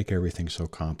 man, they make everything so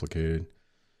complicated.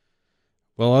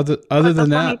 Well, other than that,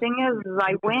 the funny thing is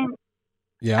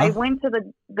I went to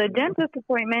the dentist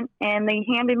appointment, and they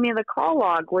handed me the call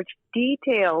log, which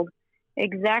detailed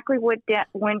exactly what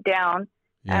went down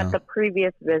at the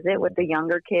previous visit with the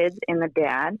younger kids and the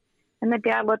dad. And the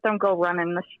dad let them go run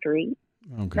in the street.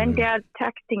 Okay. Then Dad's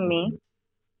texting me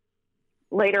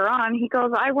later on, he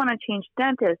goes, I want to change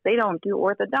dentists. They don't do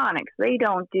orthodontics. They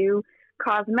don't do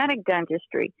cosmetic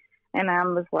dentistry. And I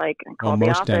was like, I called the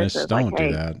office. Most dentists don't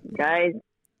do that. Guys,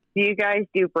 do you guys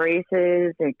do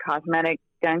braces and cosmetic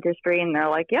dentistry? And they're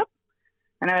like, yep.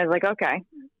 And I was like, okay,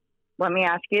 let me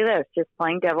ask you this, just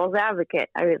playing devil's advocate.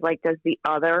 I was like, does the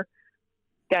other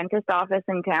dentist office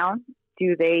in town,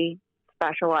 do they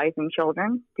specialize in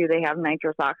children? Do they have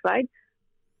nitrous oxide?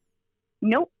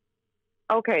 Nope.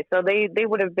 Okay, so they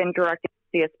would have been directed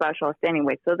to see a specialist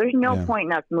anyway. So there's no point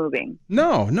in us moving.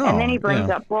 No. And then he brings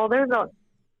up, well, there's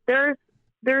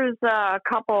a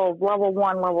couple of level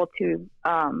 1, level 2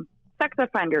 sex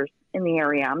offenders in the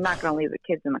area. I'm not going to leave the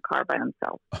kids in the car by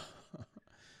themselves.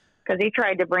 Because he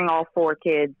tried to bring all 4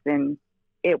 kids, and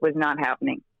it was not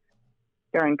happening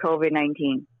during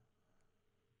COVID-19.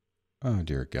 Oh,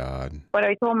 dear God. But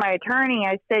I told my attorney,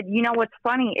 I said, you know what's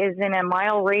funny is in a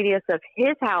mile radius of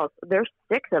his house, there's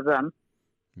 6 of them.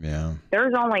 Yeah.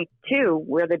 There's only 2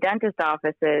 where the dentist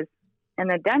office is, and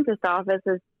the dentist office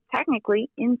is technically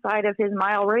inside of his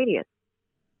mile radius.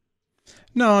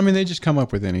 No, I mean, they just come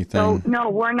up with anything. So,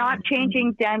 no, we're not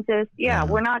changing dentists. Yeah,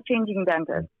 we're not changing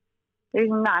dentists. There's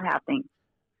not happening.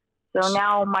 So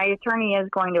now my attorney is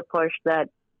going to push that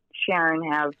Sharon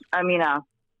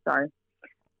sorry.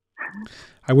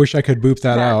 I wish I could boop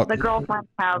that out. The girlfriend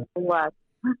has less.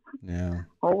 Yeah.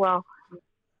 Oh, well.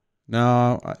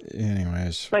 No,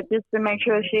 anyways. But just to make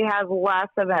sure she has less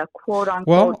of a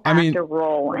quote-unquote active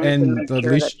role. And to make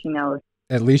sure that she knows.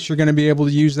 At least you're going to be able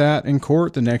to use that in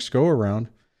court the next go-around.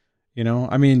 You know,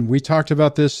 I mean, we talked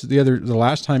about this the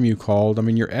last time you called. I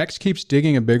mean, your ex keeps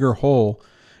digging a bigger hole,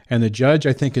 and the judge,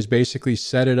 I think, has basically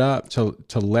set it up to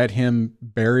let him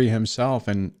bury himself,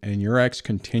 and your ex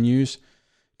continues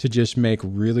to just make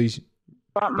really bad decisions.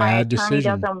 But my attorney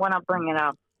doesn't want to bring it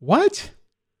up. What?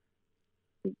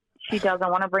 She doesn't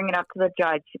want to bring it up to the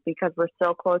judge because we're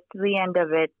so close to the end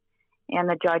of it, and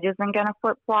the judge isn't going to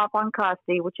flip-flop on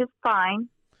custody, which is fine.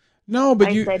 No, but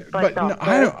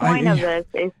the point of this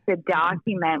is to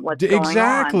document what's going on.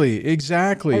 Exactly.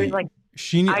 I was like,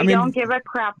 I don't give a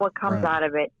crap what comes out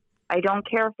of it. I don't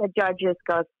care if the judge just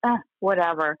goes,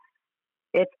 whatever.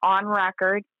 It's on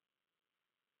record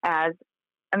as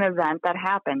an event that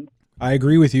happened. I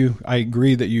agree with you. I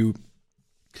agree that you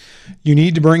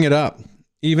need to bring it up,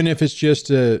 even if it's just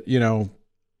it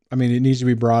needs to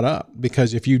be brought up,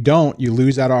 because if you don't, you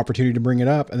lose that opportunity to bring it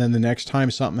up. And then the next time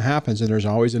something happens, and there's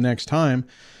always a next time,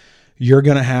 you're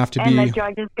going to have to and the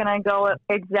judge is going to go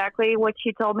exactly what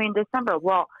she told me in December.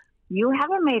 Well, you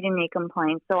haven't made any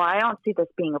complaints, so I don't see this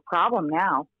being a problem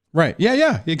now. Right.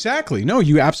 Yeah, exactly. No,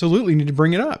 you absolutely need to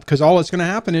bring it up, because all that's going to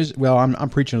happen is, well, I'm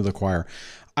preaching to the choir.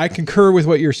 I concur with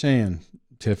what you're saying,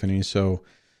 Tiffany. So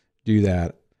do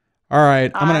that. All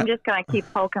right. I'm just going to keep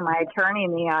poking my attorney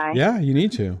in the eye. Yeah, you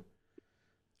need to.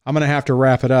 I'm going to have to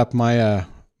wrap it up. My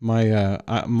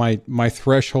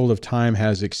threshold of time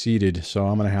has exceeded, so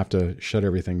I'm going to have to shut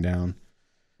everything down.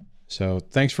 So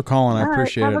thanks for calling. I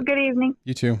appreciate it. Have a good evening.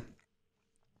 You too.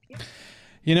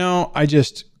 You know,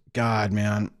 God,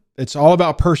 man, it's all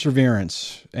about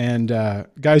perseverance. And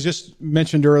guys, just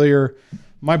mentioned earlier,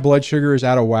 my blood sugar is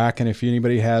out of whack, and if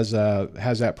anybody has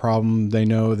that problem, they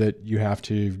know that you have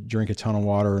to drink a ton of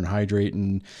water and hydrate,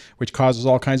 and which causes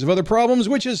all kinds of other problems,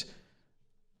 which is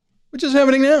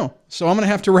happening now. So I'm going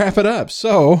to have to wrap it up.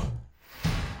 So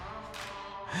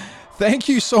thank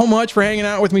you so much for hanging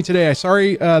out with me today.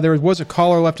 Sorry there was a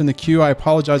caller left in the queue. I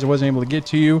apologize I wasn't able to get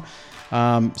to you.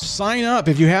 Sign up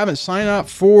if you haven't. Sign up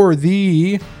for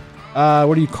the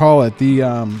what do you call it?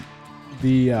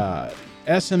 The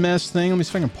SMS thing. Let me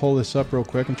see if I can pull this up real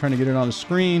quick. I'm trying to get it on the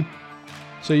screen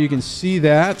so you can see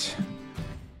that.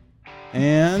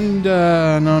 And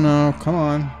no, come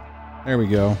on. There we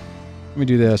go. Let me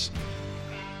do this.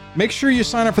 Make sure you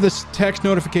sign up for this text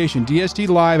notification, DSD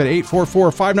Live at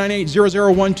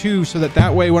 844-598-0012, so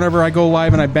that way whenever I go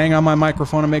live and I bang on my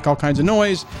microphone and make all kinds of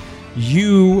noise,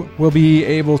 you will be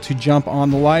able to jump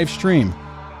on the live stream.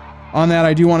 On that,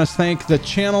 I do want to thank the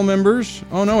channel members.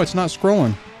 Oh no, it's not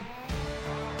scrolling.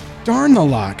 Darn the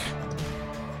luck.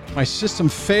 My system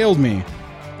failed me.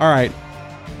 All right.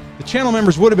 The channel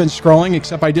members would have been scrolling,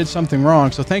 except I did something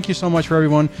wrong. So thank you so much for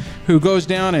everyone who goes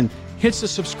down and hits the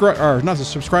subscribe, or not the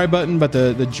subscribe button, but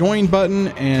the join button,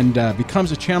 and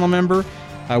becomes a channel member.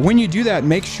 When you do that,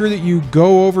 make sure that you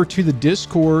go over to the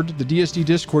Discord, the DSD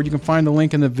Discord. You can find the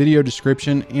link in the video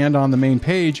description and on the main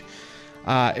page.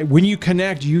 When you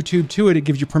connect YouTube to it, it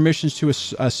gives you permissions to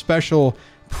a special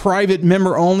private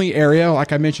member-only area.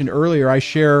 Like I mentioned earlier, I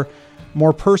share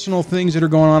more personal things that are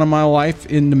going on in my life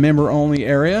in the member-only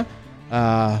area.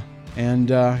 And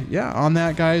yeah, on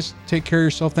that, guys, take care of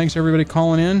yourself. Thanks, everybody,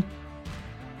 calling in.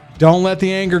 Don't let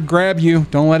the anger grab you.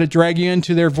 Don't let it drag you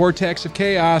into their vortex of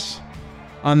chaos.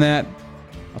 On that,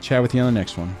 I'll chat with you on the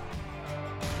next one.